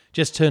referees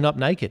just turn up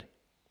naked?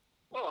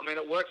 Well, I mean,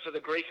 it worked for the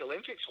Greek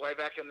Olympics way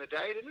back in the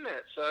day, didn't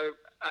it? So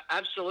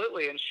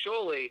absolutely, and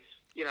surely,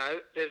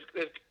 there's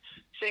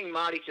seeing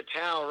Marty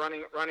Tapau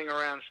running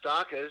around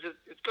Starkers,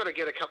 it's got to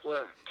get a couple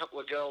of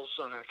girls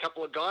and a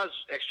couple of guys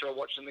extra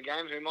watching the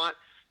game who might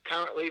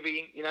currently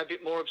be a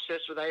bit more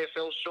obsessed with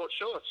AFL's short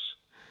shorts.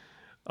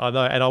 I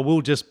know, and I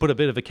will just put a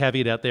bit of a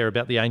caveat out there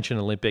about the ancient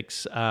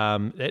Olympics.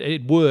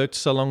 It worked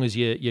so long as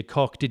your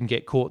cock didn't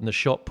get caught in the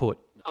shot put.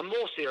 A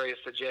more serious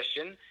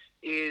suggestion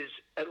is,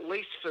 at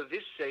least for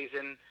this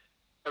season,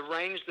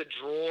 arrange the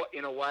draw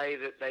in a way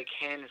that they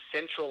can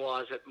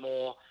centralise it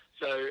more.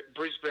 So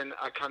Brisbane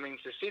are coming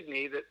to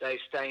Sydney, that they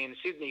stay in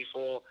Sydney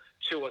for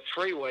 2 or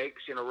 3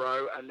 weeks in a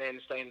row and then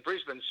stay in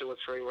Brisbane 2 or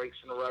 3 weeks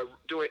in a row,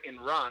 do it in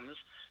runs,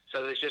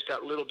 so there's just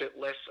that little bit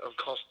less of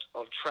cost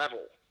of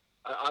travel.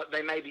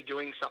 They may be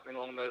doing something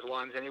along those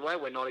lines anyway.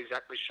 We're not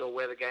exactly sure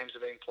where the games are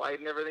being played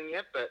and everything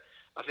yet, but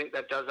I think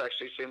that does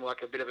actually seem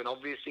like a bit of an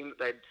obvious thing that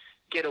they'd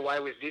get away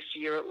with this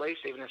year at least,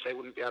 even if they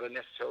wouldn't be able to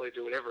necessarily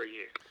do it every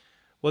year.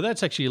 Well,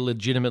 that's actually a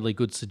legitimately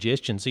good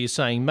suggestion. So you're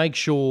saying make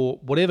sure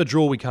whatever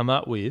draw we come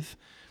up with,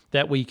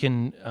 that we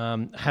can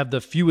have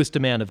the fewest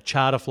amount of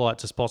charter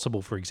flights as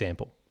possible, for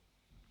example.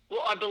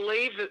 Well, I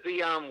believe that the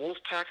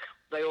Wolfpack,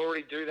 they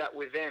already do that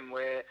with them,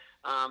 where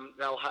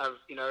they'll have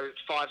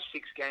 5-6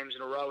 games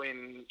in a row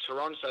in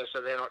Toronto,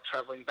 so they're not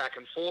travelling back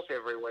and forth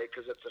every week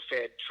because it's a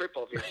fair trip,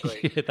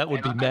 obviously. Yeah, that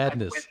would be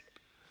madness.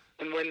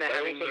 And when they're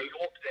having New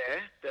York there,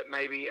 that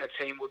maybe a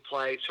team would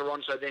play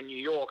Toronto, then New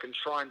York, and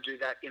try and do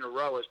that in a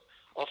row as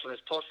often as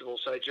possible,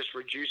 so it just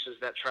reduces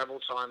that travel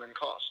time and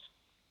cost.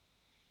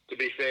 To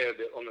be fair,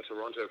 on the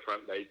Toronto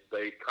front, they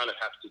kind of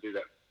have to do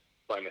that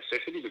by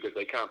necessity because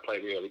they can't play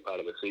the early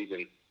part of the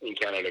season in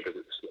Canada because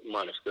it's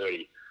minus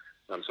 30.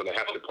 So they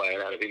have to play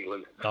it out of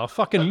England. Oh,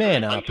 fucking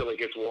man up. Until it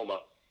gets warmer.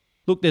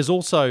 Look, there's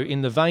also,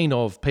 in the vein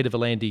of Peter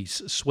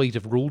V'landys' suite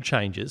of rule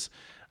changes,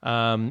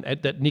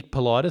 that Nick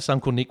Politis,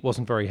 Uncle Nick,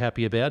 wasn't very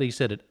happy about. He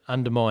said it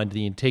undermined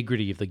the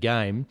integrity of the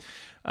game.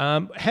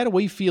 How do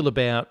we feel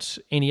about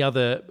any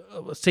other,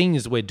 seeing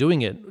as we're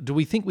doing it, do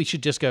we think we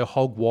should just go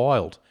hog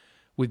wild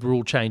with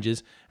rule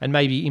changes and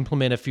maybe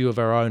implement a few of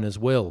our own as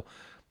well?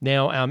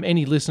 Now,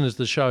 any listeners to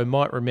the show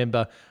might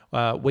remember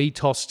we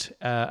tossed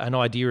an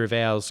idea of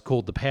ours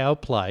called the power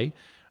play.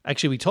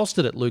 Actually, we tossed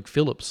it at Luke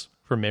Phillips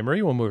from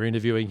memory when we were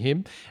interviewing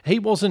him. He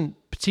wasn't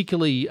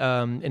particularly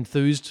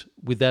enthused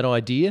with that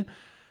idea.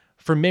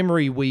 From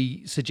memory,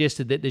 we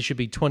suggested that there should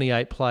be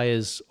 28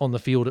 players on the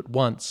field at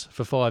once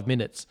for 5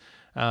 minutes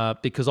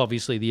because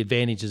obviously the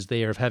advantages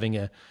there of having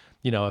a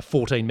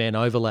 14-man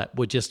overlap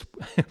were just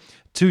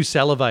too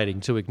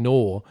salivating to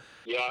ignore.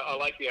 Yeah, I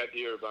like the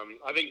idea of.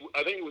 I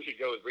think we should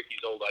go with Ricky's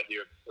old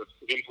idea of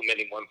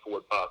implementing one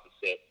forward pass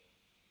instead.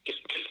 Just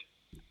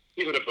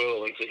give it a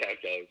whirl and see how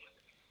it goes.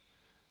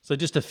 So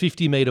just a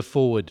 50 metre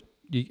forward,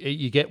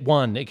 you get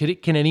one.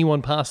 Can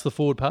anyone pass the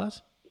forward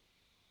pass?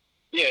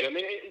 Yeah, I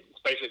mean, it's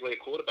basically a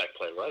quarterback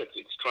play, right?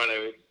 It's trying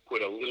to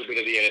put a little bit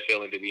of the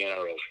NFL into the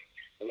NRL.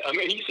 I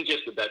mean, he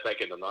suggested that back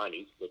in the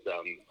 90s,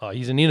 but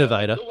He's an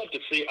innovator.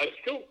 I'd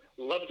still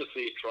love to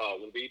see a trial.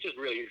 It would be just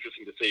really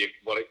interesting to see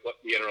what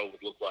the NRL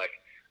would look like.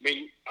 I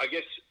mean, I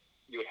guess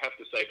you would have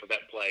to say for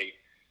that play,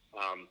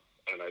 I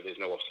don't know, there's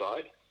no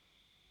offside.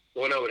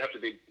 Well, no, it would have to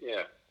be,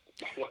 yeah.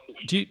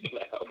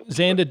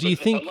 Xander, do you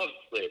think... I'd love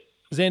to see it.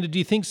 Xander, do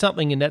you think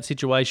something in that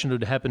situation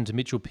would happen to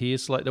Mitchell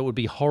Pearce? Like, that would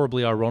be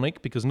horribly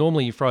ironic because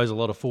normally he throws a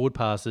lot of forward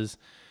passes.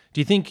 Do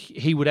you think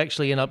he would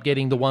actually end up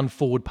getting the one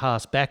forward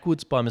pass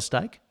backwards by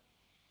mistake?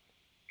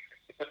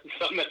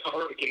 Somehow,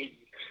 I reckon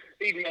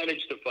he'd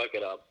managed to fuck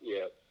it up,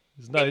 yeah.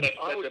 That's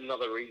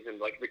another reason,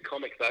 like the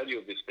comic value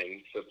of this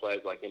thing for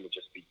players like him would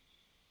just be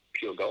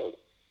pure gold.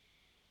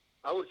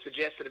 I would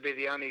suggest it'd be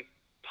the only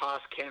pass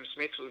Cam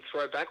Smith would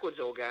throw backwards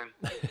all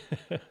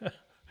game.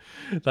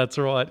 That's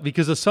right,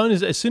 because as soon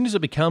as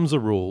it becomes a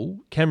rule,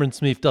 Cameron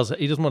Smith doesn't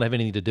want to have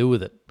anything to do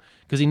with it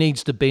because he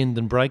needs to bend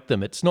and break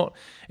them. It's not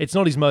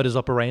his modus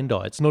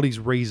operandi. It's not his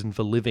reason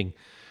for living.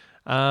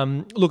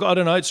 Look, I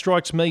don't know. It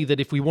strikes me that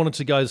if we wanted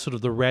to go sort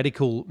of the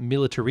radical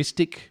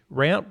militaristic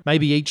route,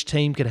 maybe each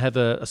team could have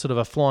a sort of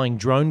a flying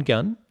drone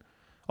gun.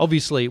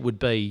 Obviously, it would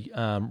be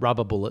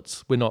rubber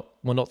bullets. We're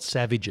not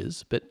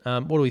savages, but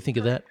what do we think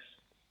of that?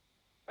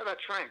 How about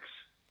tranks?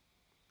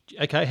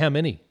 Okay, how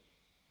many?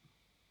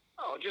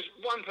 Oh, just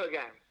one per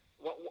game.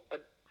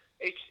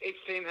 Each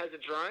team has a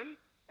drone,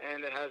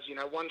 and it has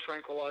one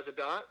tranquilizer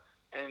dart,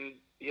 and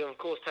you're of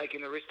course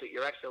taking the risk that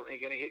you're accidentally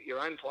going to hit your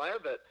own player,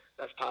 but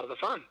that's part of the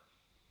fun.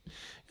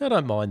 I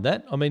don't mind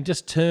that. I mean,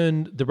 just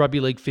turn the rugby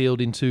league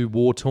field into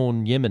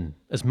war-torn Yemen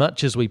as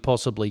much as we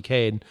possibly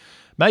can.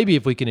 Maybe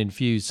if we can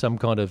infuse some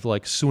kind of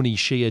like Sunni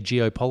Shia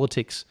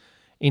geopolitics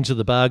into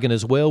the bargain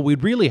as well,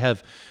 we'd really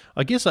have,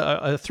 I guess,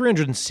 a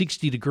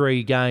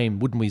 360-degree game,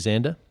 wouldn't we,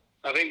 Xander?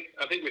 I think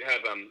we'd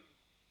have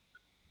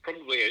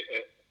probably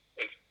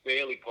a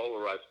fairly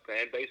polarised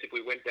fan base if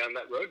we went down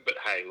that road. But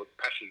hey, look,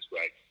 passion's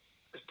great.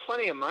 There's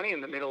plenty of money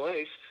in the Middle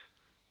East.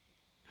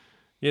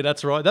 Yeah,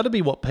 that's right. That'd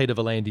be what Peter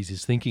V'landys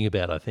is thinking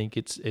about, I think.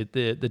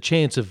 The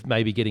chance of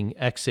maybe getting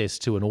access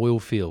to an oil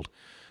field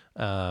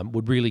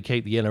would really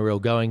keep the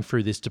NRL going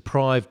through this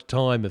deprived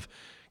time of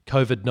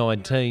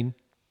COVID-19.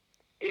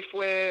 If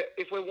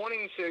we're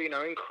wanting to,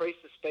 increase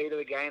the speed of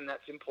the game,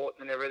 that's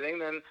important and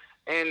everything,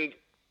 and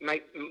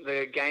make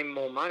the game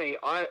more money,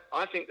 I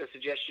think the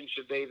suggestion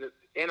should be that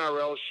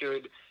NRL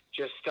should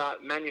just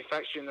start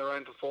manufacturing their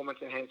own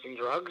performance-enhancing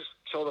drugs,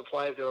 tell the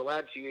players they're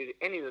allowed to use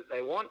any that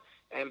they want,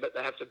 but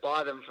they have to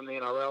buy them from the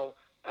NRL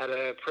at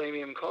a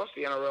premium cost.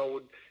 The NRL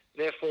would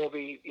therefore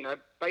be,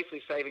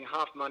 basically saving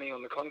half money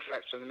on the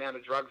contracts for the amount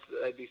of drugs that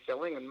they'd be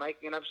selling and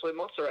making an absolute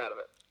monster out of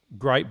it.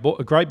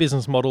 Great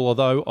business model,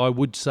 although I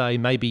would say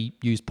maybe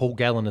use Paul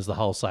Gallen as the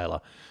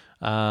wholesaler.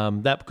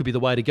 That could be the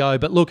way to go.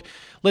 But look,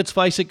 let's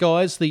face it,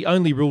 guys, the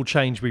only rule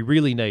change we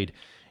really need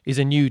is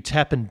a new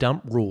tap and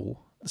dump rule.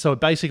 So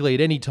basically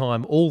at any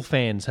time, all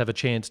fans have a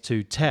chance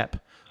to tap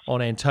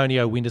on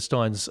Antonio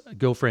Winterstein's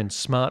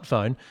girlfriend's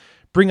smartphone,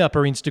 bring up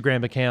her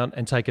Instagram account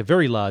and take a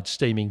very large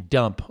steaming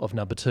dump of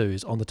number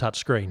twos on the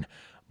touchscreen.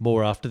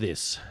 More after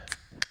this.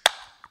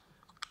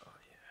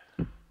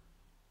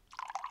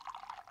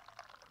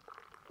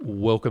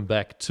 Welcome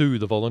back to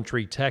the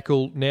Voluntary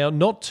Tackle. Now,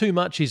 not too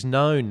much is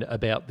known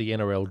about the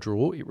NRL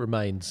draw. It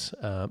remains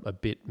a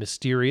bit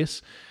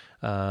mysterious,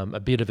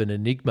 a bit of an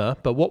enigma.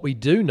 But what we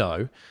do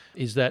know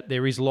is that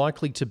there is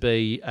likely to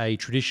be a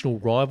traditional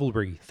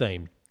rivalry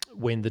theme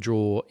when the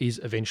draw is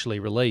eventually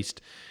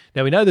released.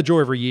 Now, we know the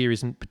draw every year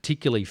isn't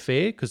particularly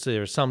fair because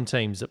there are some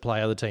teams that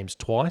play other teams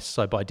twice.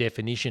 So by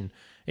definition,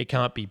 it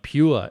can't be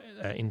pure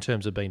in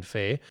terms of being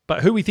fair.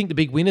 But who we think the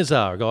big winners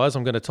are, guys,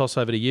 I'm going to toss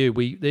over to you.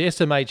 The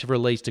SMH have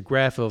released a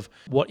graph of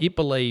what it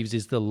believes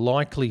is the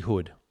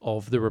likelihood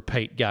of the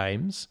repeat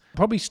games.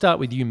 Probably start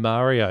with you,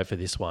 Mario, for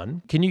this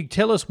one. Can you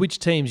tell us which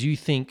teams you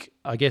think,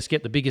 I guess,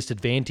 get the biggest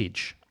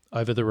advantage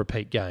over the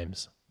repeat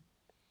games?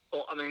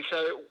 Well,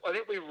 so I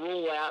think we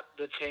rule out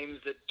the teams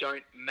that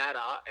don't matter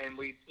and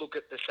we look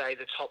at, the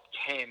top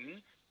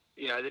 10,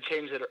 the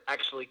teams that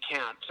actually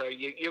count. So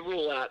you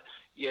rule out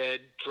your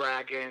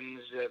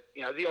Dragons,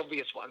 the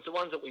obvious ones, the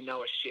ones that we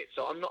know are shit.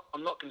 So I'm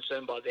not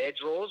concerned by their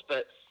draws,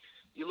 but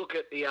you look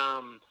at the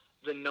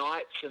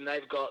Knights and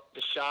they've got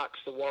the Sharks,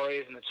 the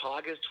Warriors and the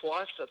Tigers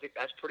twice. I think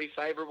that's pretty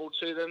favourable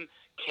to them.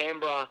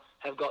 Canberra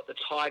have got the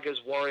Tigers,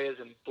 Warriors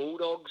and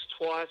Bulldogs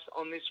twice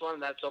on this one.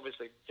 That's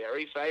obviously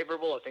very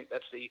favourable. I think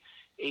that's the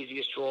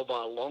easiest draw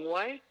by a long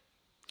way.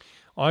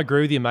 I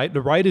agree with you, mate.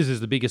 The Raiders is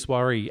the biggest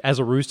worry. As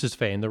a Roosters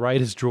fan, the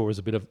Raiders draw is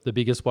a bit of the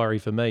biggest worry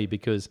for me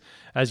because,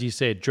 as you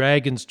said,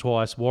 Dragons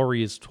twice,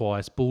 Warriors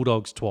twice,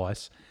 Bulldogs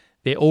twice.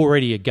 They're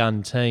already a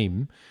gun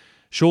team.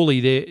 Surely,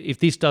 if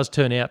this does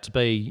turn out to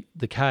be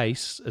the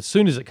case, as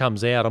soon as it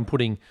comes out, I'm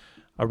putting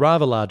a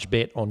rather large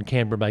bet on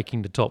Canberra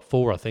making the top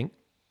four, I think.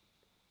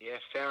 Yeah,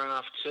 fair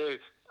enough too.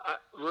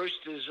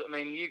 Roosters, I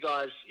mean,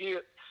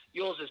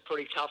 yours is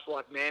pretty tough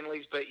like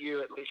Manly's, but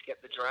you at least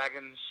get the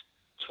Dragons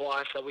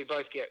twice, so we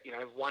both get,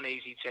 one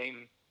easy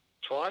team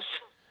twice.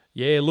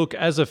 Yeah, look,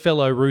 as a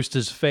fellow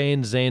Roosters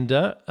fan,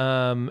 Xander,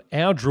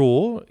 our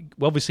draw,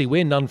 obviously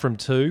we're none from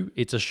two.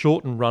 It's a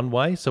shortened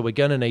runway, so we're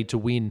going to need to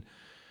win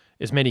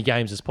as many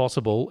games as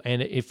possible.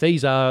 And if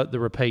these are the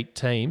repeat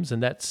teams,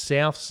 and that's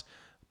Souths,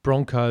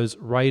 Broncos,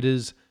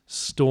 Raiders,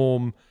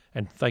 Storm,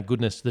 and thank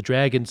goodness the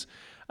Dragons,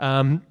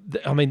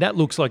 that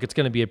looks like it's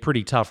going to be a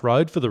pretty tough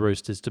road for the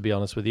Roosters, to be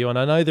honest with you. And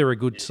I know they're a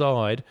good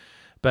side,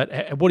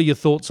 but what are your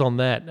thoughts on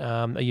that?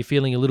 Are you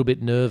feeling a little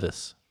bit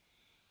nervous?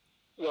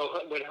 Well,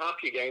 when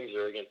half your games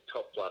are against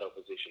top flight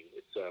opposition,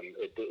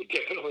 it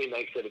definitely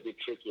makes it a bit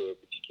trickier,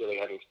 particularly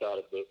having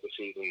started the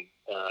season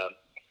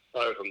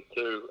 0 from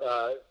 2.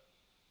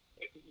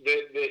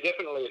 They're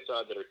definitely a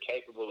side that are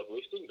capable of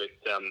lifting, but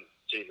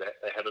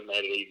they haven't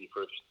made it easy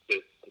for us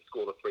to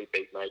score the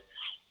three-peat, mate.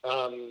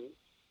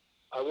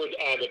 I would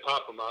add,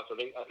 apart from us, I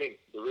think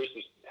the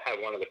Roosters have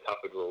one of the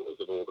tougher draws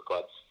of all the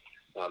clubs.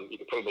 You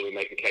could probably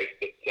make the case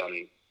that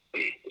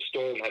the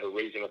Storm have a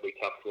reasonably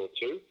tough draw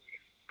too,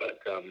 but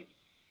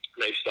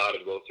they've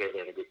started well, so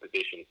they're in a good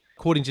position.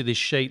 According to this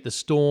sheet, the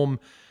Storm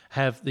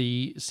have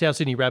the South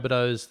Sydney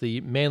Rabbitohs,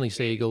 the Manly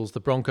Sea Eagles,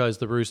 the Broncos,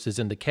 the Roosters,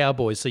 and the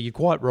Cowboys. So you're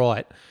quite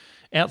right.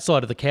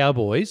 Outside of the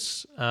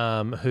Cowboys,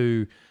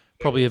 who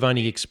probably have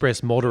only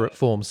expressed moderate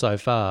form so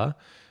far,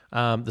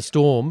 the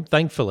Storm,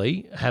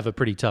 thankfully, have a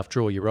pretty tough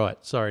draw. You're right.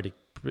 Sorry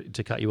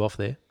to cut you off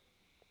there.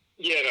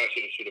 Yeah, no, I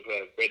should have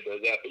read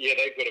those out. But yeah,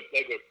 they've got a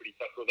pretty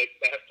tough draw. They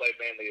have played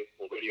Manly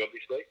already,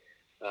 obviously.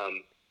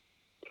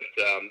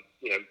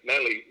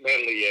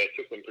 Manly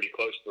took them pretty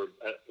close for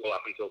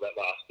up until that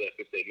last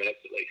 15 minutes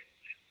at least.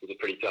 It was a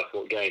pretty tough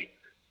game.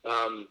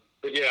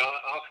 But yeah,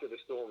 after the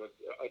Storm,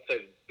 I'd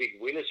say big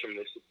winners from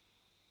this,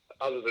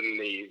 other than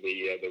the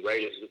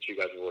Raiders, which you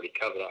guys have already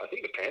covered. I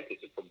think the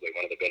Panthers are probably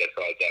one of the better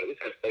sides out of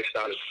this. They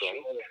started strong,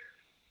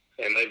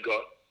 and they've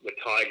got the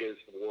Tigers,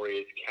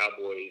 Warriors,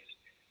 Cowboys,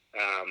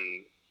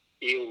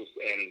 Eels,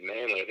 and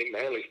Manly. I think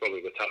Manly's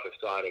probably the toughest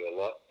side of a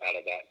lot out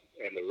of that.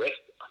 And the rest,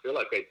 I feel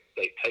like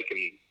they've taken.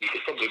 You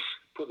could probably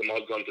put the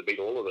odds on to beat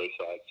all of those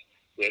sides.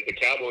 The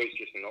Cowboys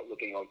just are not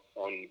looking on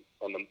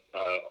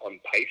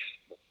pace.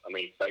 I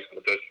mean, based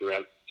on the first few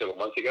rounds several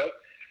months ago.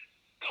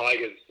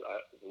 Tigers,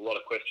 a lot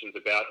of questions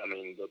about. I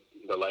mean,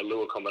 the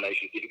Leilua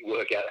combination didn't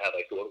work out how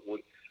they thought it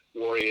would.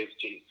 Warriors,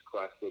 Jesus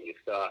Christ, where do you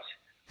start?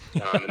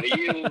 And the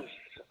Eels,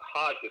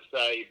 hard to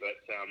say, but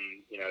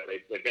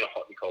they've been a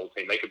hot and cold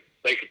team. They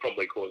could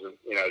probably cause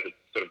the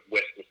sort of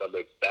western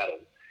suburbs battle,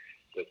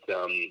 but.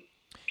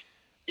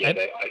 I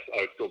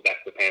would still back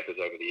the Panthers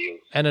over the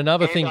Eels. And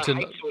another thing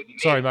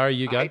sorry, Murray,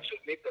 you go. I hate to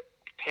admit that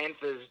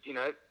Panthers,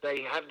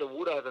 they have the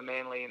wood over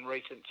Manly in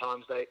recent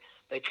times. They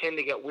tend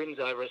to get wins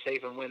over us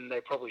even when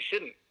they probably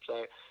shouldn't.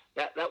 So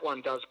that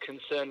one does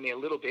concern me a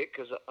little bit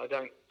because I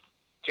don't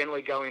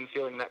generally go in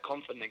feeling that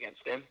confident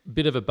against them.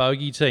 Bit of a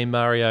bogey team,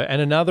 Mario.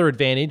 And another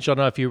advantage, I don't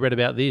know if you read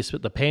about this,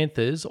 but the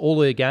Panthers, all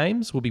their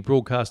games will be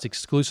broadcast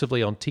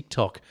exclusively on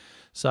TikTok.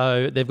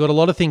 So they've got a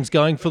lot of things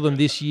going for them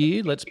this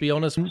year, let's be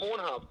honest.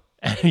 Pornhub.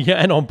 Yeah,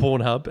 and on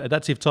Pornhub.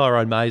 That's if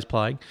Tyrone May's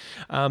playing.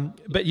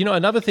 But,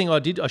 another thing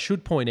I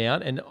should point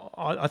out, and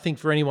I think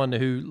for anyone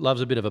who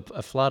loves a bit of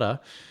a flutter,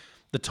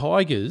 the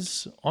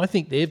Tigers, I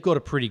think they've got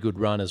a pretty good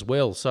run as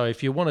well. So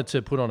if you wanted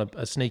to put on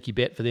a sneaky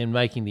bet for them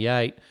making the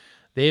 8,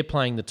 they're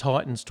playing the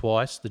Titans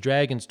twice, the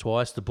Dragons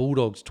twice, the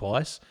Bulldogs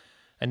twice,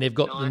 and they've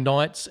got the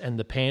Knights and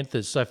the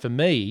Panthers. So for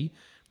me,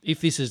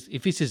 if this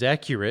is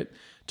accurate,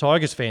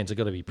 Tigers fans are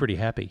going to be pretty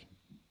happy.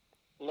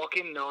 Lock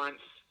in ninth.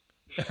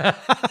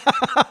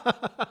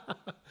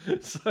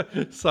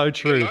 so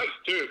true. The Knights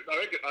too.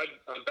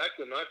 I'm back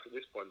to the Knights at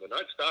this point. The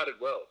Knights started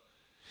well.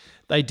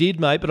 They did,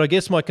 mate, but I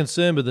guess my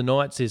concern with the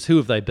Knights is who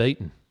have they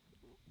beaten?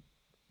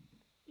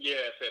 Yeah,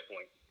 fair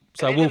point.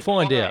 So we'll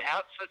find out.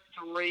 Out for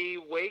 3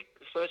 weeks,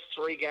 the first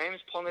 3 games.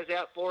 Ponga's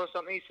out for or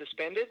something. He's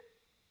suspended.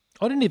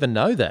 I didn't even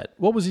know that.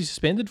 What was he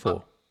suspended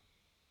for?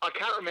 I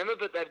can't remember,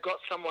 but they've got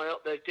someone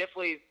else. They've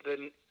definitely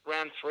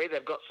round 3.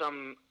 They've got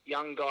some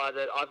young guy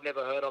that I've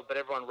never heard of, but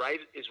everyone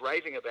is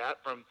raving about.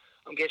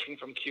 I'm guessing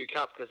from Q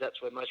Cup because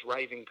that's where most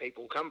raving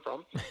people come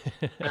from.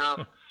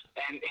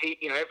 And he,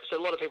 so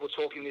a lot of people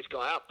talking this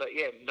guy up, but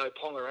yeah, no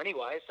Ponga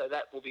anyway. So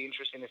that will be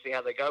interesting to see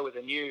how they go with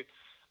a new,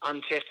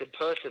 untested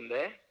person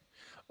there.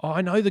 Oh,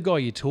 I know the guy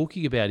you're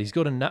talking about. He's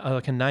got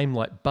a name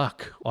like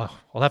Buck. Oh,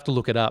 I'll have to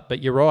look it up.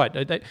 But you're right.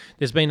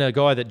 There's been a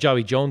guy that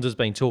Joey Johns has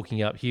been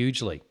talking up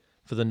hugely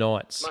for the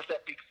Knights. Must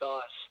have big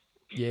thighs.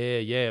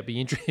 Yeah, it'd be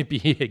interesting.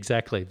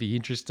 Exactly, it'd be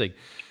interesting.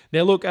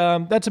 Now, look,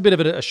 that's a bit of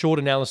a short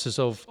analysis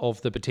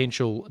of the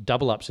potential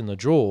double-ups in the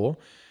draw,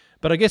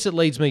 but I guess it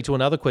leads me to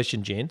another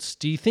question, gents.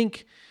 Do you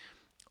think,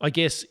 I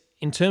guess,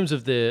 in terms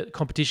of the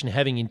competition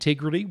having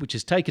integrity, which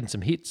has taken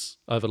some hits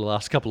over the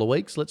last couple of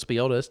weeks, let's be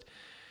honest,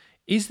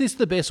 is this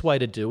the best way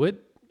to do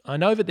it? I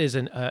know that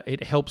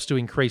it helps to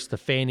increase the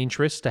fan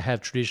interest to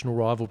have traditional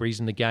rivalries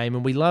in the game,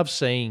 and we love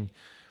seeing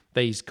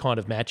these kind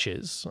of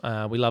matches.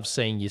 We love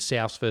seeing your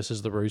Souths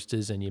versus the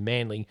Roosters and your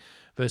Manly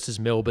versus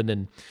Melbourne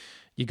and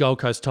your Gold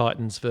Coast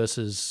Titans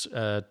versus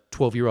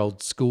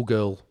 12-year-old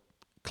schoolgirl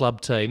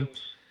club team.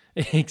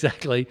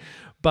 Exactly.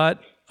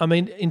 But, I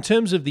mean, in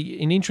terms of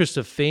in interest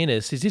of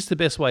fairness, is this the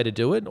best way to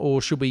do it?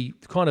 Or should we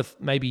kind of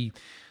maybe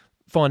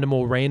find a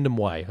more random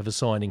way of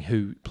assigning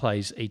who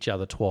plays each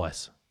other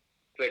twice?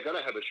 They're going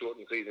to have a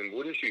shortened season.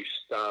 Wouldn't you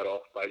start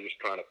off by just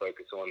trying to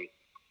focus on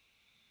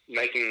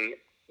making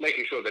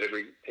sure that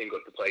every team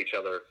got to play each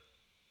other?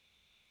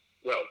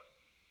 Well,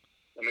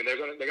 I mean, they're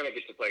going to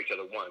get to play each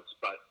other once,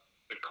 but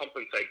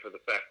compensate for the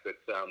fact that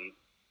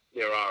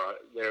there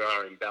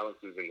are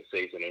imbalances in the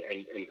season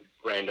and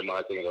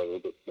randomising it a little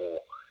bit more.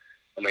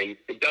 I mean,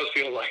 it does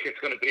feel like it's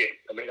going to be.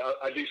 I mean,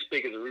 I do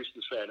speak as a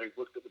Roosters fan who's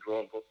looked at the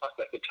draw and thought, "Fuck,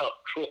 that's a tough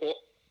draw."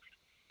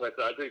 But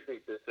I do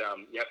think that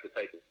you have to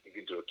take it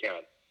into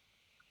account.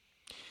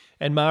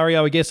 And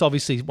Mario, I guess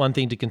obviously one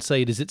thing to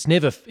concede is it's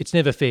never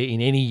fair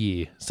in any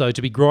year. So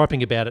to be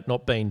griping about it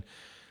not being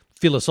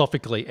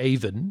philosophically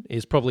even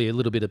is probably a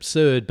little bit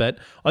absurd. But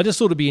I just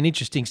thought it'd be an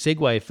interesting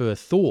segue for a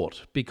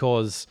thought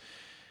because,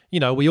 you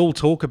know, we all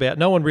talk about,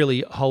 no one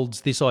really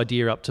holds this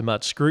idea up to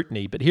much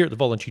scrutiny. But here at the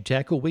Voluntary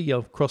Tackle, we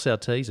cross our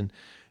T's and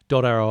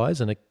dot our I's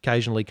and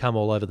occasionally come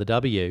all over the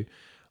W.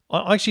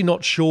 I'm actually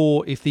not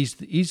sure if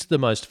this is the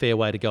most fair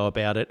way to go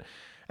about it.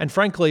 And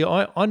frankly,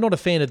 I'm not a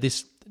fan of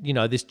this, you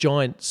know, this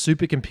giant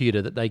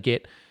supercomputer that they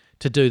get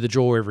to do the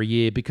draw every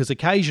year, because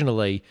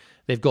occasionally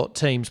they've got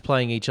teams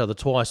playing each other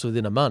twice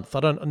within a month.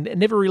 I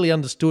never really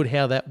understood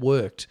how that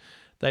worked.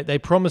 They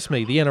promise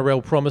me, the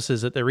NRL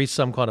promises that there is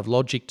some kind of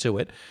logic to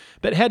it.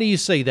 But how do you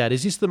see that?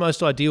 Is this the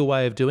most ideal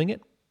way of doing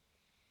it?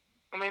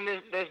 I mean,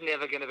 there's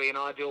never going to be an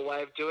ideal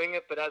way of doing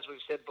it, but as we've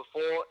said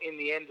before, in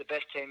the end, the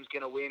best team's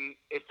going to win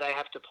if they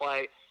have to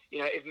play. You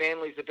know, if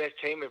Manly's the best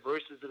team, if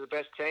Roosters are the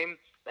best team,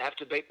 they have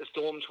to beat the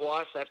Storm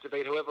twice, they have to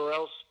beat whoever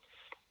else,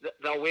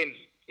 they'll win.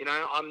 You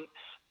know,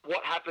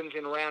 what happens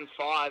in round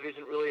 5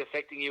 isn't really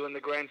affecting you in the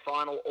grand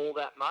final all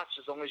that much,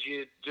 as long as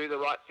you do the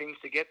right things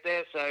to get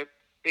there. So,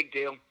 big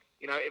deal.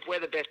 You know, if we're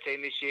the best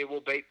team this year,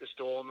 we'll beat the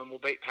Storm and we'll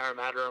beat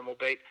Parramatta and we'll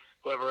beat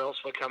whoever else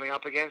we're coming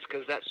up against,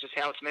 because that's just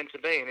how it's meant to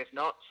be. And if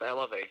not, say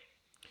la vie.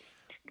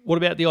 What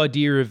about the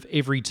idea of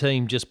every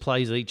team just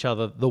plays each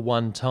other the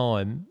one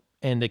time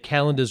and the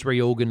calendar's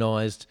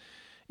reorganised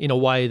in a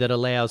way that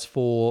allows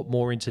for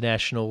more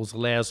internationals,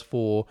 allows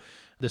for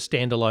the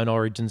standalone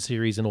Origin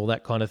series and all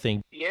that kind of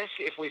thing? Yes,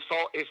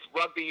 if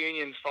rugby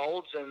union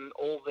folds and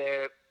all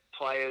their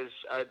players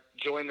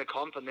join the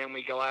comp and then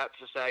we go out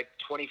to, say,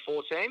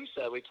 24 teams,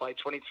 so we play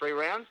 23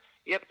 rounds,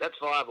 yep, that's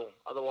viable.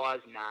 Otherwise,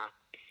 nah.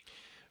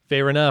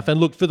 Fair enough. And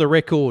look, for the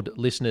record,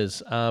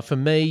 listeners, for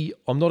me,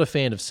 I'm not a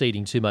fan of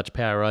ceding too much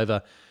power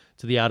over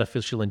to the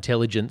artificial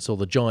intelligence or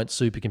the giant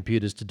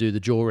supercomputers to do the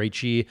draw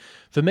each year.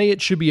 For me,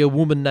 it should be a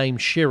woman named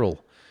Cheryl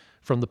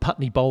from the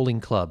Putney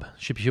Bowling Club.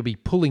 She'll be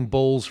pulling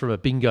balls from a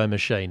bingo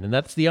machine, and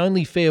that's the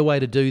only fair way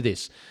to do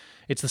this.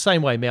 It's the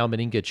same way Mal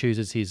Meninga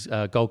chooses his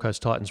Gold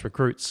Coast Titans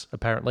recruits,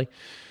 apparently.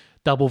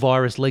 Double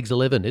virus, legs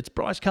 11. It's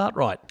Bryce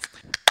Cartwright.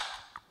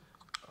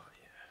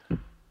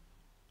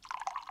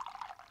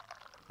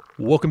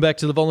 Welcome back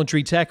to the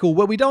Voluntary Tackle.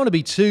 Well, we don't want to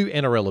be too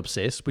NRL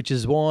obsessed, which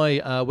is why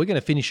we're going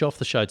to finish off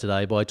the show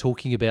today by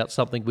talking about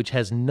something which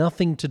has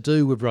nothing to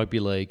do with rugby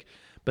league.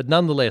 But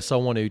nonetheless, I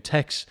want to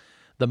tax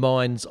the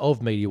minds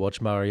of Media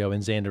Watch Mario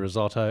and Xander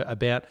Risotto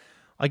about,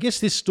 I guess,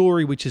 this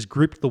story which has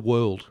gripped the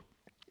world.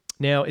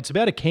 Now, it's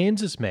about a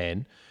Kansas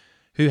man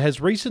who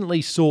has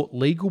recently sought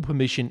legal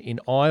permission in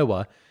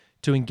Iowa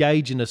to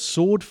engage in a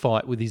sword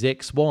fight with his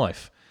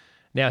ex-wife.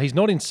 Now, he's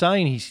not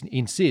insane, he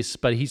insists,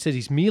 but he says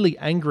he's merely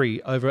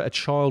angry over a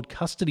child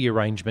custody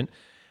arrangement,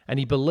 and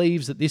he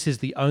believes that this is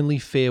the only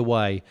fair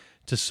way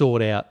to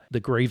sort out the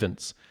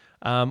grievance.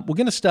 We're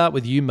going to start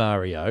with you,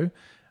 Mario.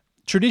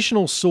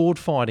 Traditional sword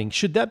fighting,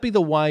 should that be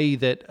the way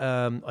that,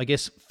 I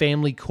guess,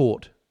 family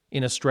court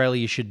in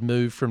Australia should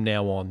move from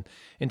now on?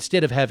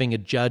 Instead of having a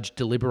judge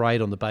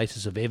deliberate on the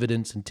basis of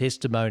evidence and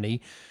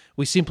testimony,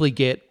 we simply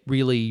get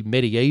really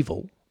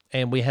medieval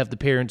and we have the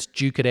parents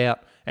duke it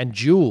out and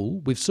duel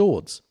with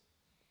swords.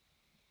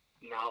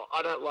 No,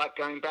 I don't like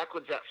going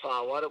backwards that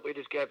far. Why don't we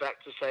just go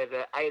back to, say,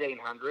 the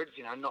 1800s,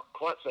 you know, not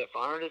quite so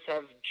far, and just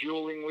have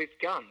dueling with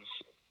guns?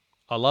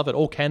 I love it.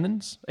 Or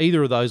cannons.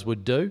 Either of those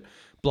would do.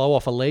 Blow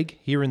off a leg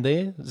here and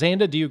there.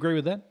 Xander, do you agree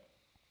with that?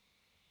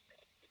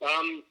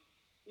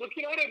 Look,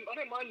 you know, I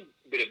don't mind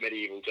a bit of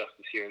medieval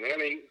justice here and there. I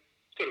mean,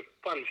 sort of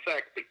fun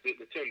fact, but the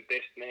term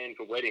best man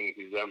for weddings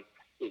is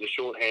a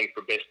shorthand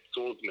for best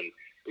swordsman,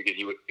 because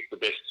you would pick the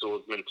best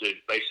swordsman to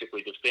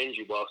basically defend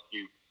you whilst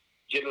you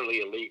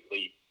generally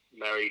illegally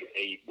married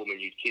a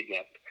woman you'd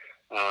kidnapped.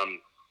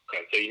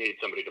 So you needed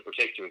somebody to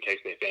protect you in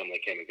case their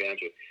family came and found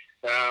you.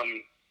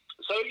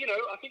 So, you know,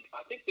 I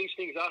think these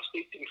things are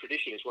steeped in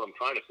tradition is what I'm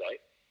trying to say.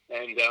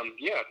 And,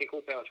 I think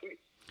all power to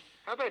it.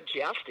 How about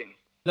jousting?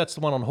 That's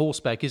the one on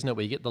horseback, isn't it,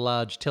 where you get the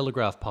large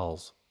telegraph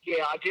poles?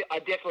 Yeah, I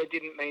definitely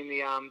didn't mean the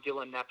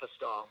Dylan Napa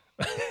style.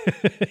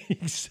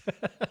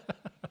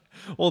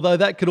 Although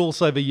that could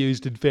also be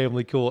used in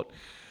family court.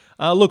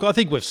 Look, I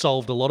think we've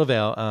solved a lot of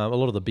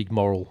the big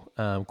moral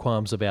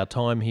qualms of our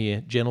time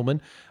here, gentlemen.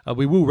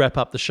 We will wrap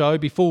up the show.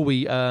 Before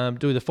we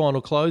do the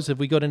final close, have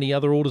we got any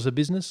other orders of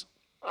business?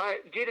 I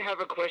did have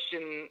a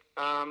question.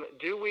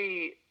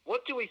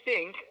 What do we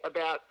think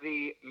about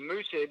the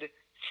mooted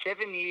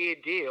 7-year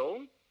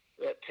deal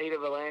that Peter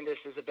Volandis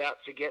is about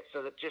to get,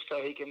 so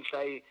he can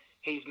say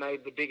he's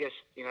made the biggest,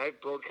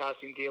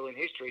 broadcasting deal in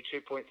history,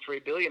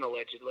 $2.3 billion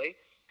allegedly.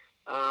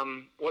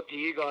 What do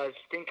you guys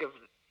think of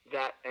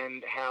that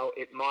and how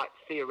it might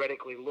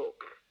theoretically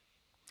look?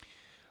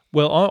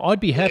 Well, I'd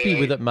be happy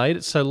with it, mate.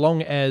 It's so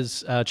long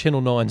as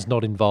Channel 9's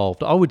not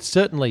involved. I would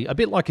certainly, a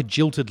bit like a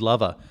jilted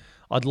lover,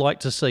 I'd like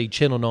to see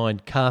Channel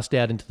 9 cast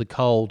out into the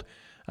cold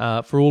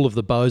for all of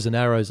the bows and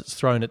arrows it's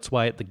thrown its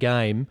way at the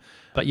game.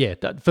 But yeah,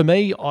 for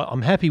me,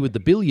 I'm happy with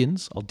the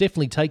billions. I'll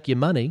definitely take your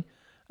money.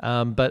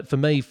 But for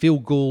me, Phil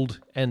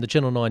Gould and the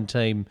Channel 9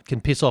 team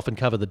can piss off and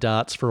cover the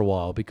darts for a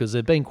while because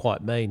they've been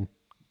quite mean.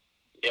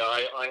 Yeah,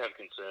 I have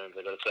concerns.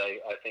 And I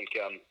think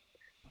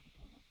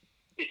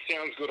it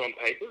sounds good on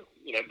paper,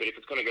 but if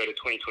it's going to go to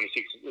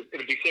 2026,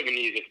 it'll be 7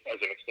 years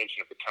as an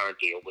extension of the current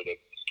deal with a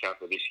discount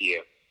for this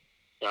year.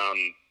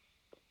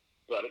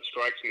 But it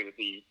strikes me that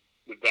the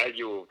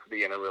value of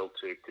the NRL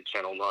to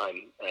Channel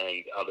 9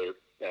 and other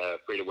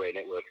free-to-air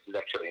networks is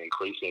actually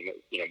increasing.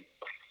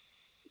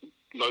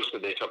 Most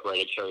of their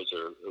top-rated shows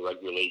are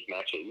rugby league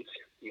matches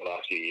in the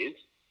last few years.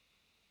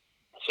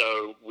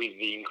 So with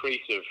the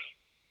increasing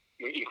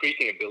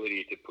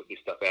ability to put this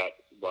stuff out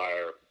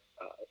via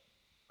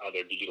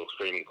other digital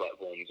streaming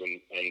platforms and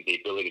the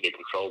ability to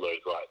control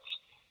those rights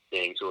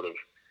being sort of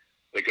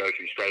the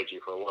go-to strategy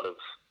for a lot of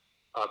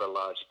other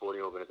large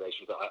sporting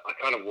organisations, I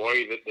kind of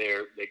worry that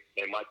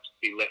they might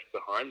be left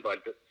behind by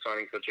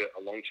signing such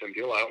a long-term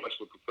deal. I almost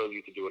would prefer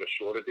them to do it a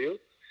shorter deal,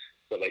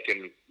 so they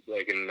can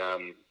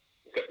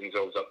set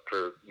themselves up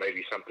for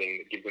maybe something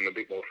that gives them a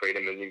bit more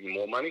freedom and even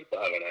more money. But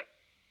I don't know.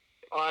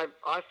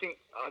 I think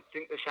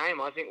the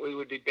same. I think we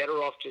would be better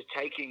off just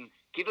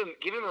give them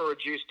a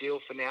reduced deal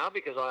for now,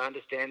 because I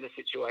understand the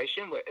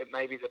situation where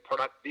maybe the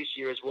product this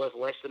year is worth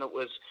less than it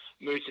was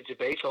mooted to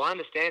be. So I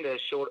understand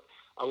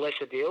a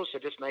lesser deal. So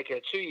just make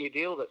it a 2-year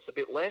deal that's a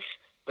bit less,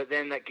 but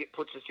then that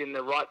puts us in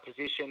the right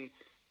position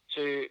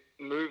to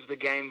move the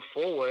game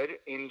forward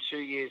in 2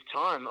 years'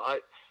 time.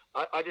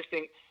 I just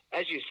think,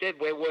 as you said,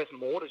 we're worth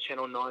more to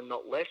Channel 9,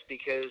 not less,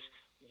 because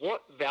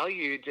what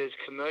value does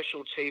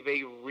commercial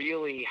TV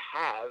really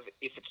have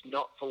if it's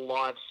not for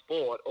live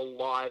sport or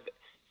live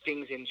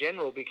things in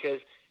general? Because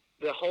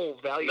the whole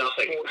value of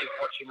sport is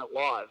watching it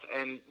live.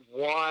 And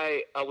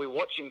why are we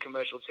watching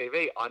commercial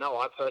TV? I know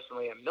I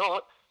personally am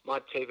not. My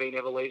TV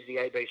never leaves the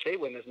ABC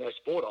when there's no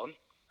sport on.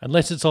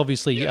 Unless it's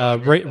obviously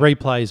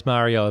replays,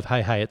 Mario, of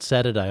Hey Hey It's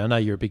Saturday. I know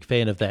you're a big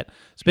fan of that,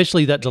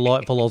 especially that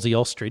delightful Aussie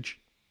ostrich.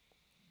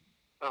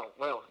 Oh,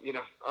 well,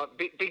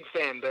 big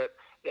fan, but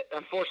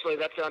unfortunately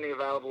that's only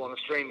available on a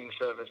streaming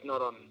service,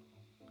 not on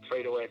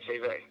free-to-air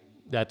TV.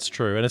 That's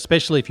true, and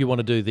especially if you want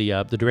to do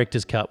the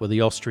director's cut where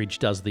the ostrich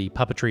does the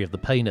puppetry of the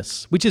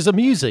penis, which is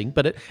amusing,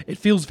 but it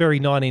feels very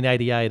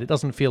 1988. It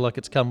doesn't feel like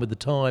it's come with the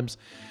times.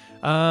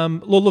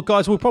 Look,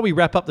 guys, we'll probably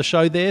wrap up the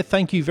show there.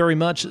 Thank you very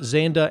much,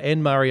 Xander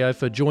and Mario,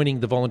 for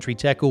joining the Voluntary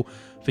Tackle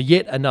for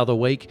yet another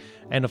week.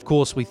 And, of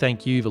course, we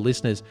thank you, the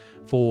listeners,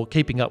 for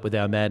keeping up with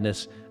our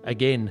madness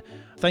again.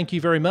 Thank you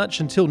very much.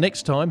 Until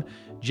next time,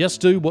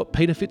 just do what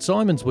Peter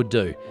Fitzsimons would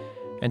do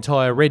and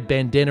tie a red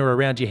bandana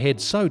around your head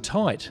so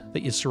tight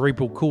that your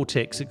cerebral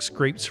cortex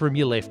excretes from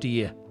your left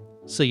ear.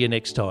 See you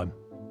next time.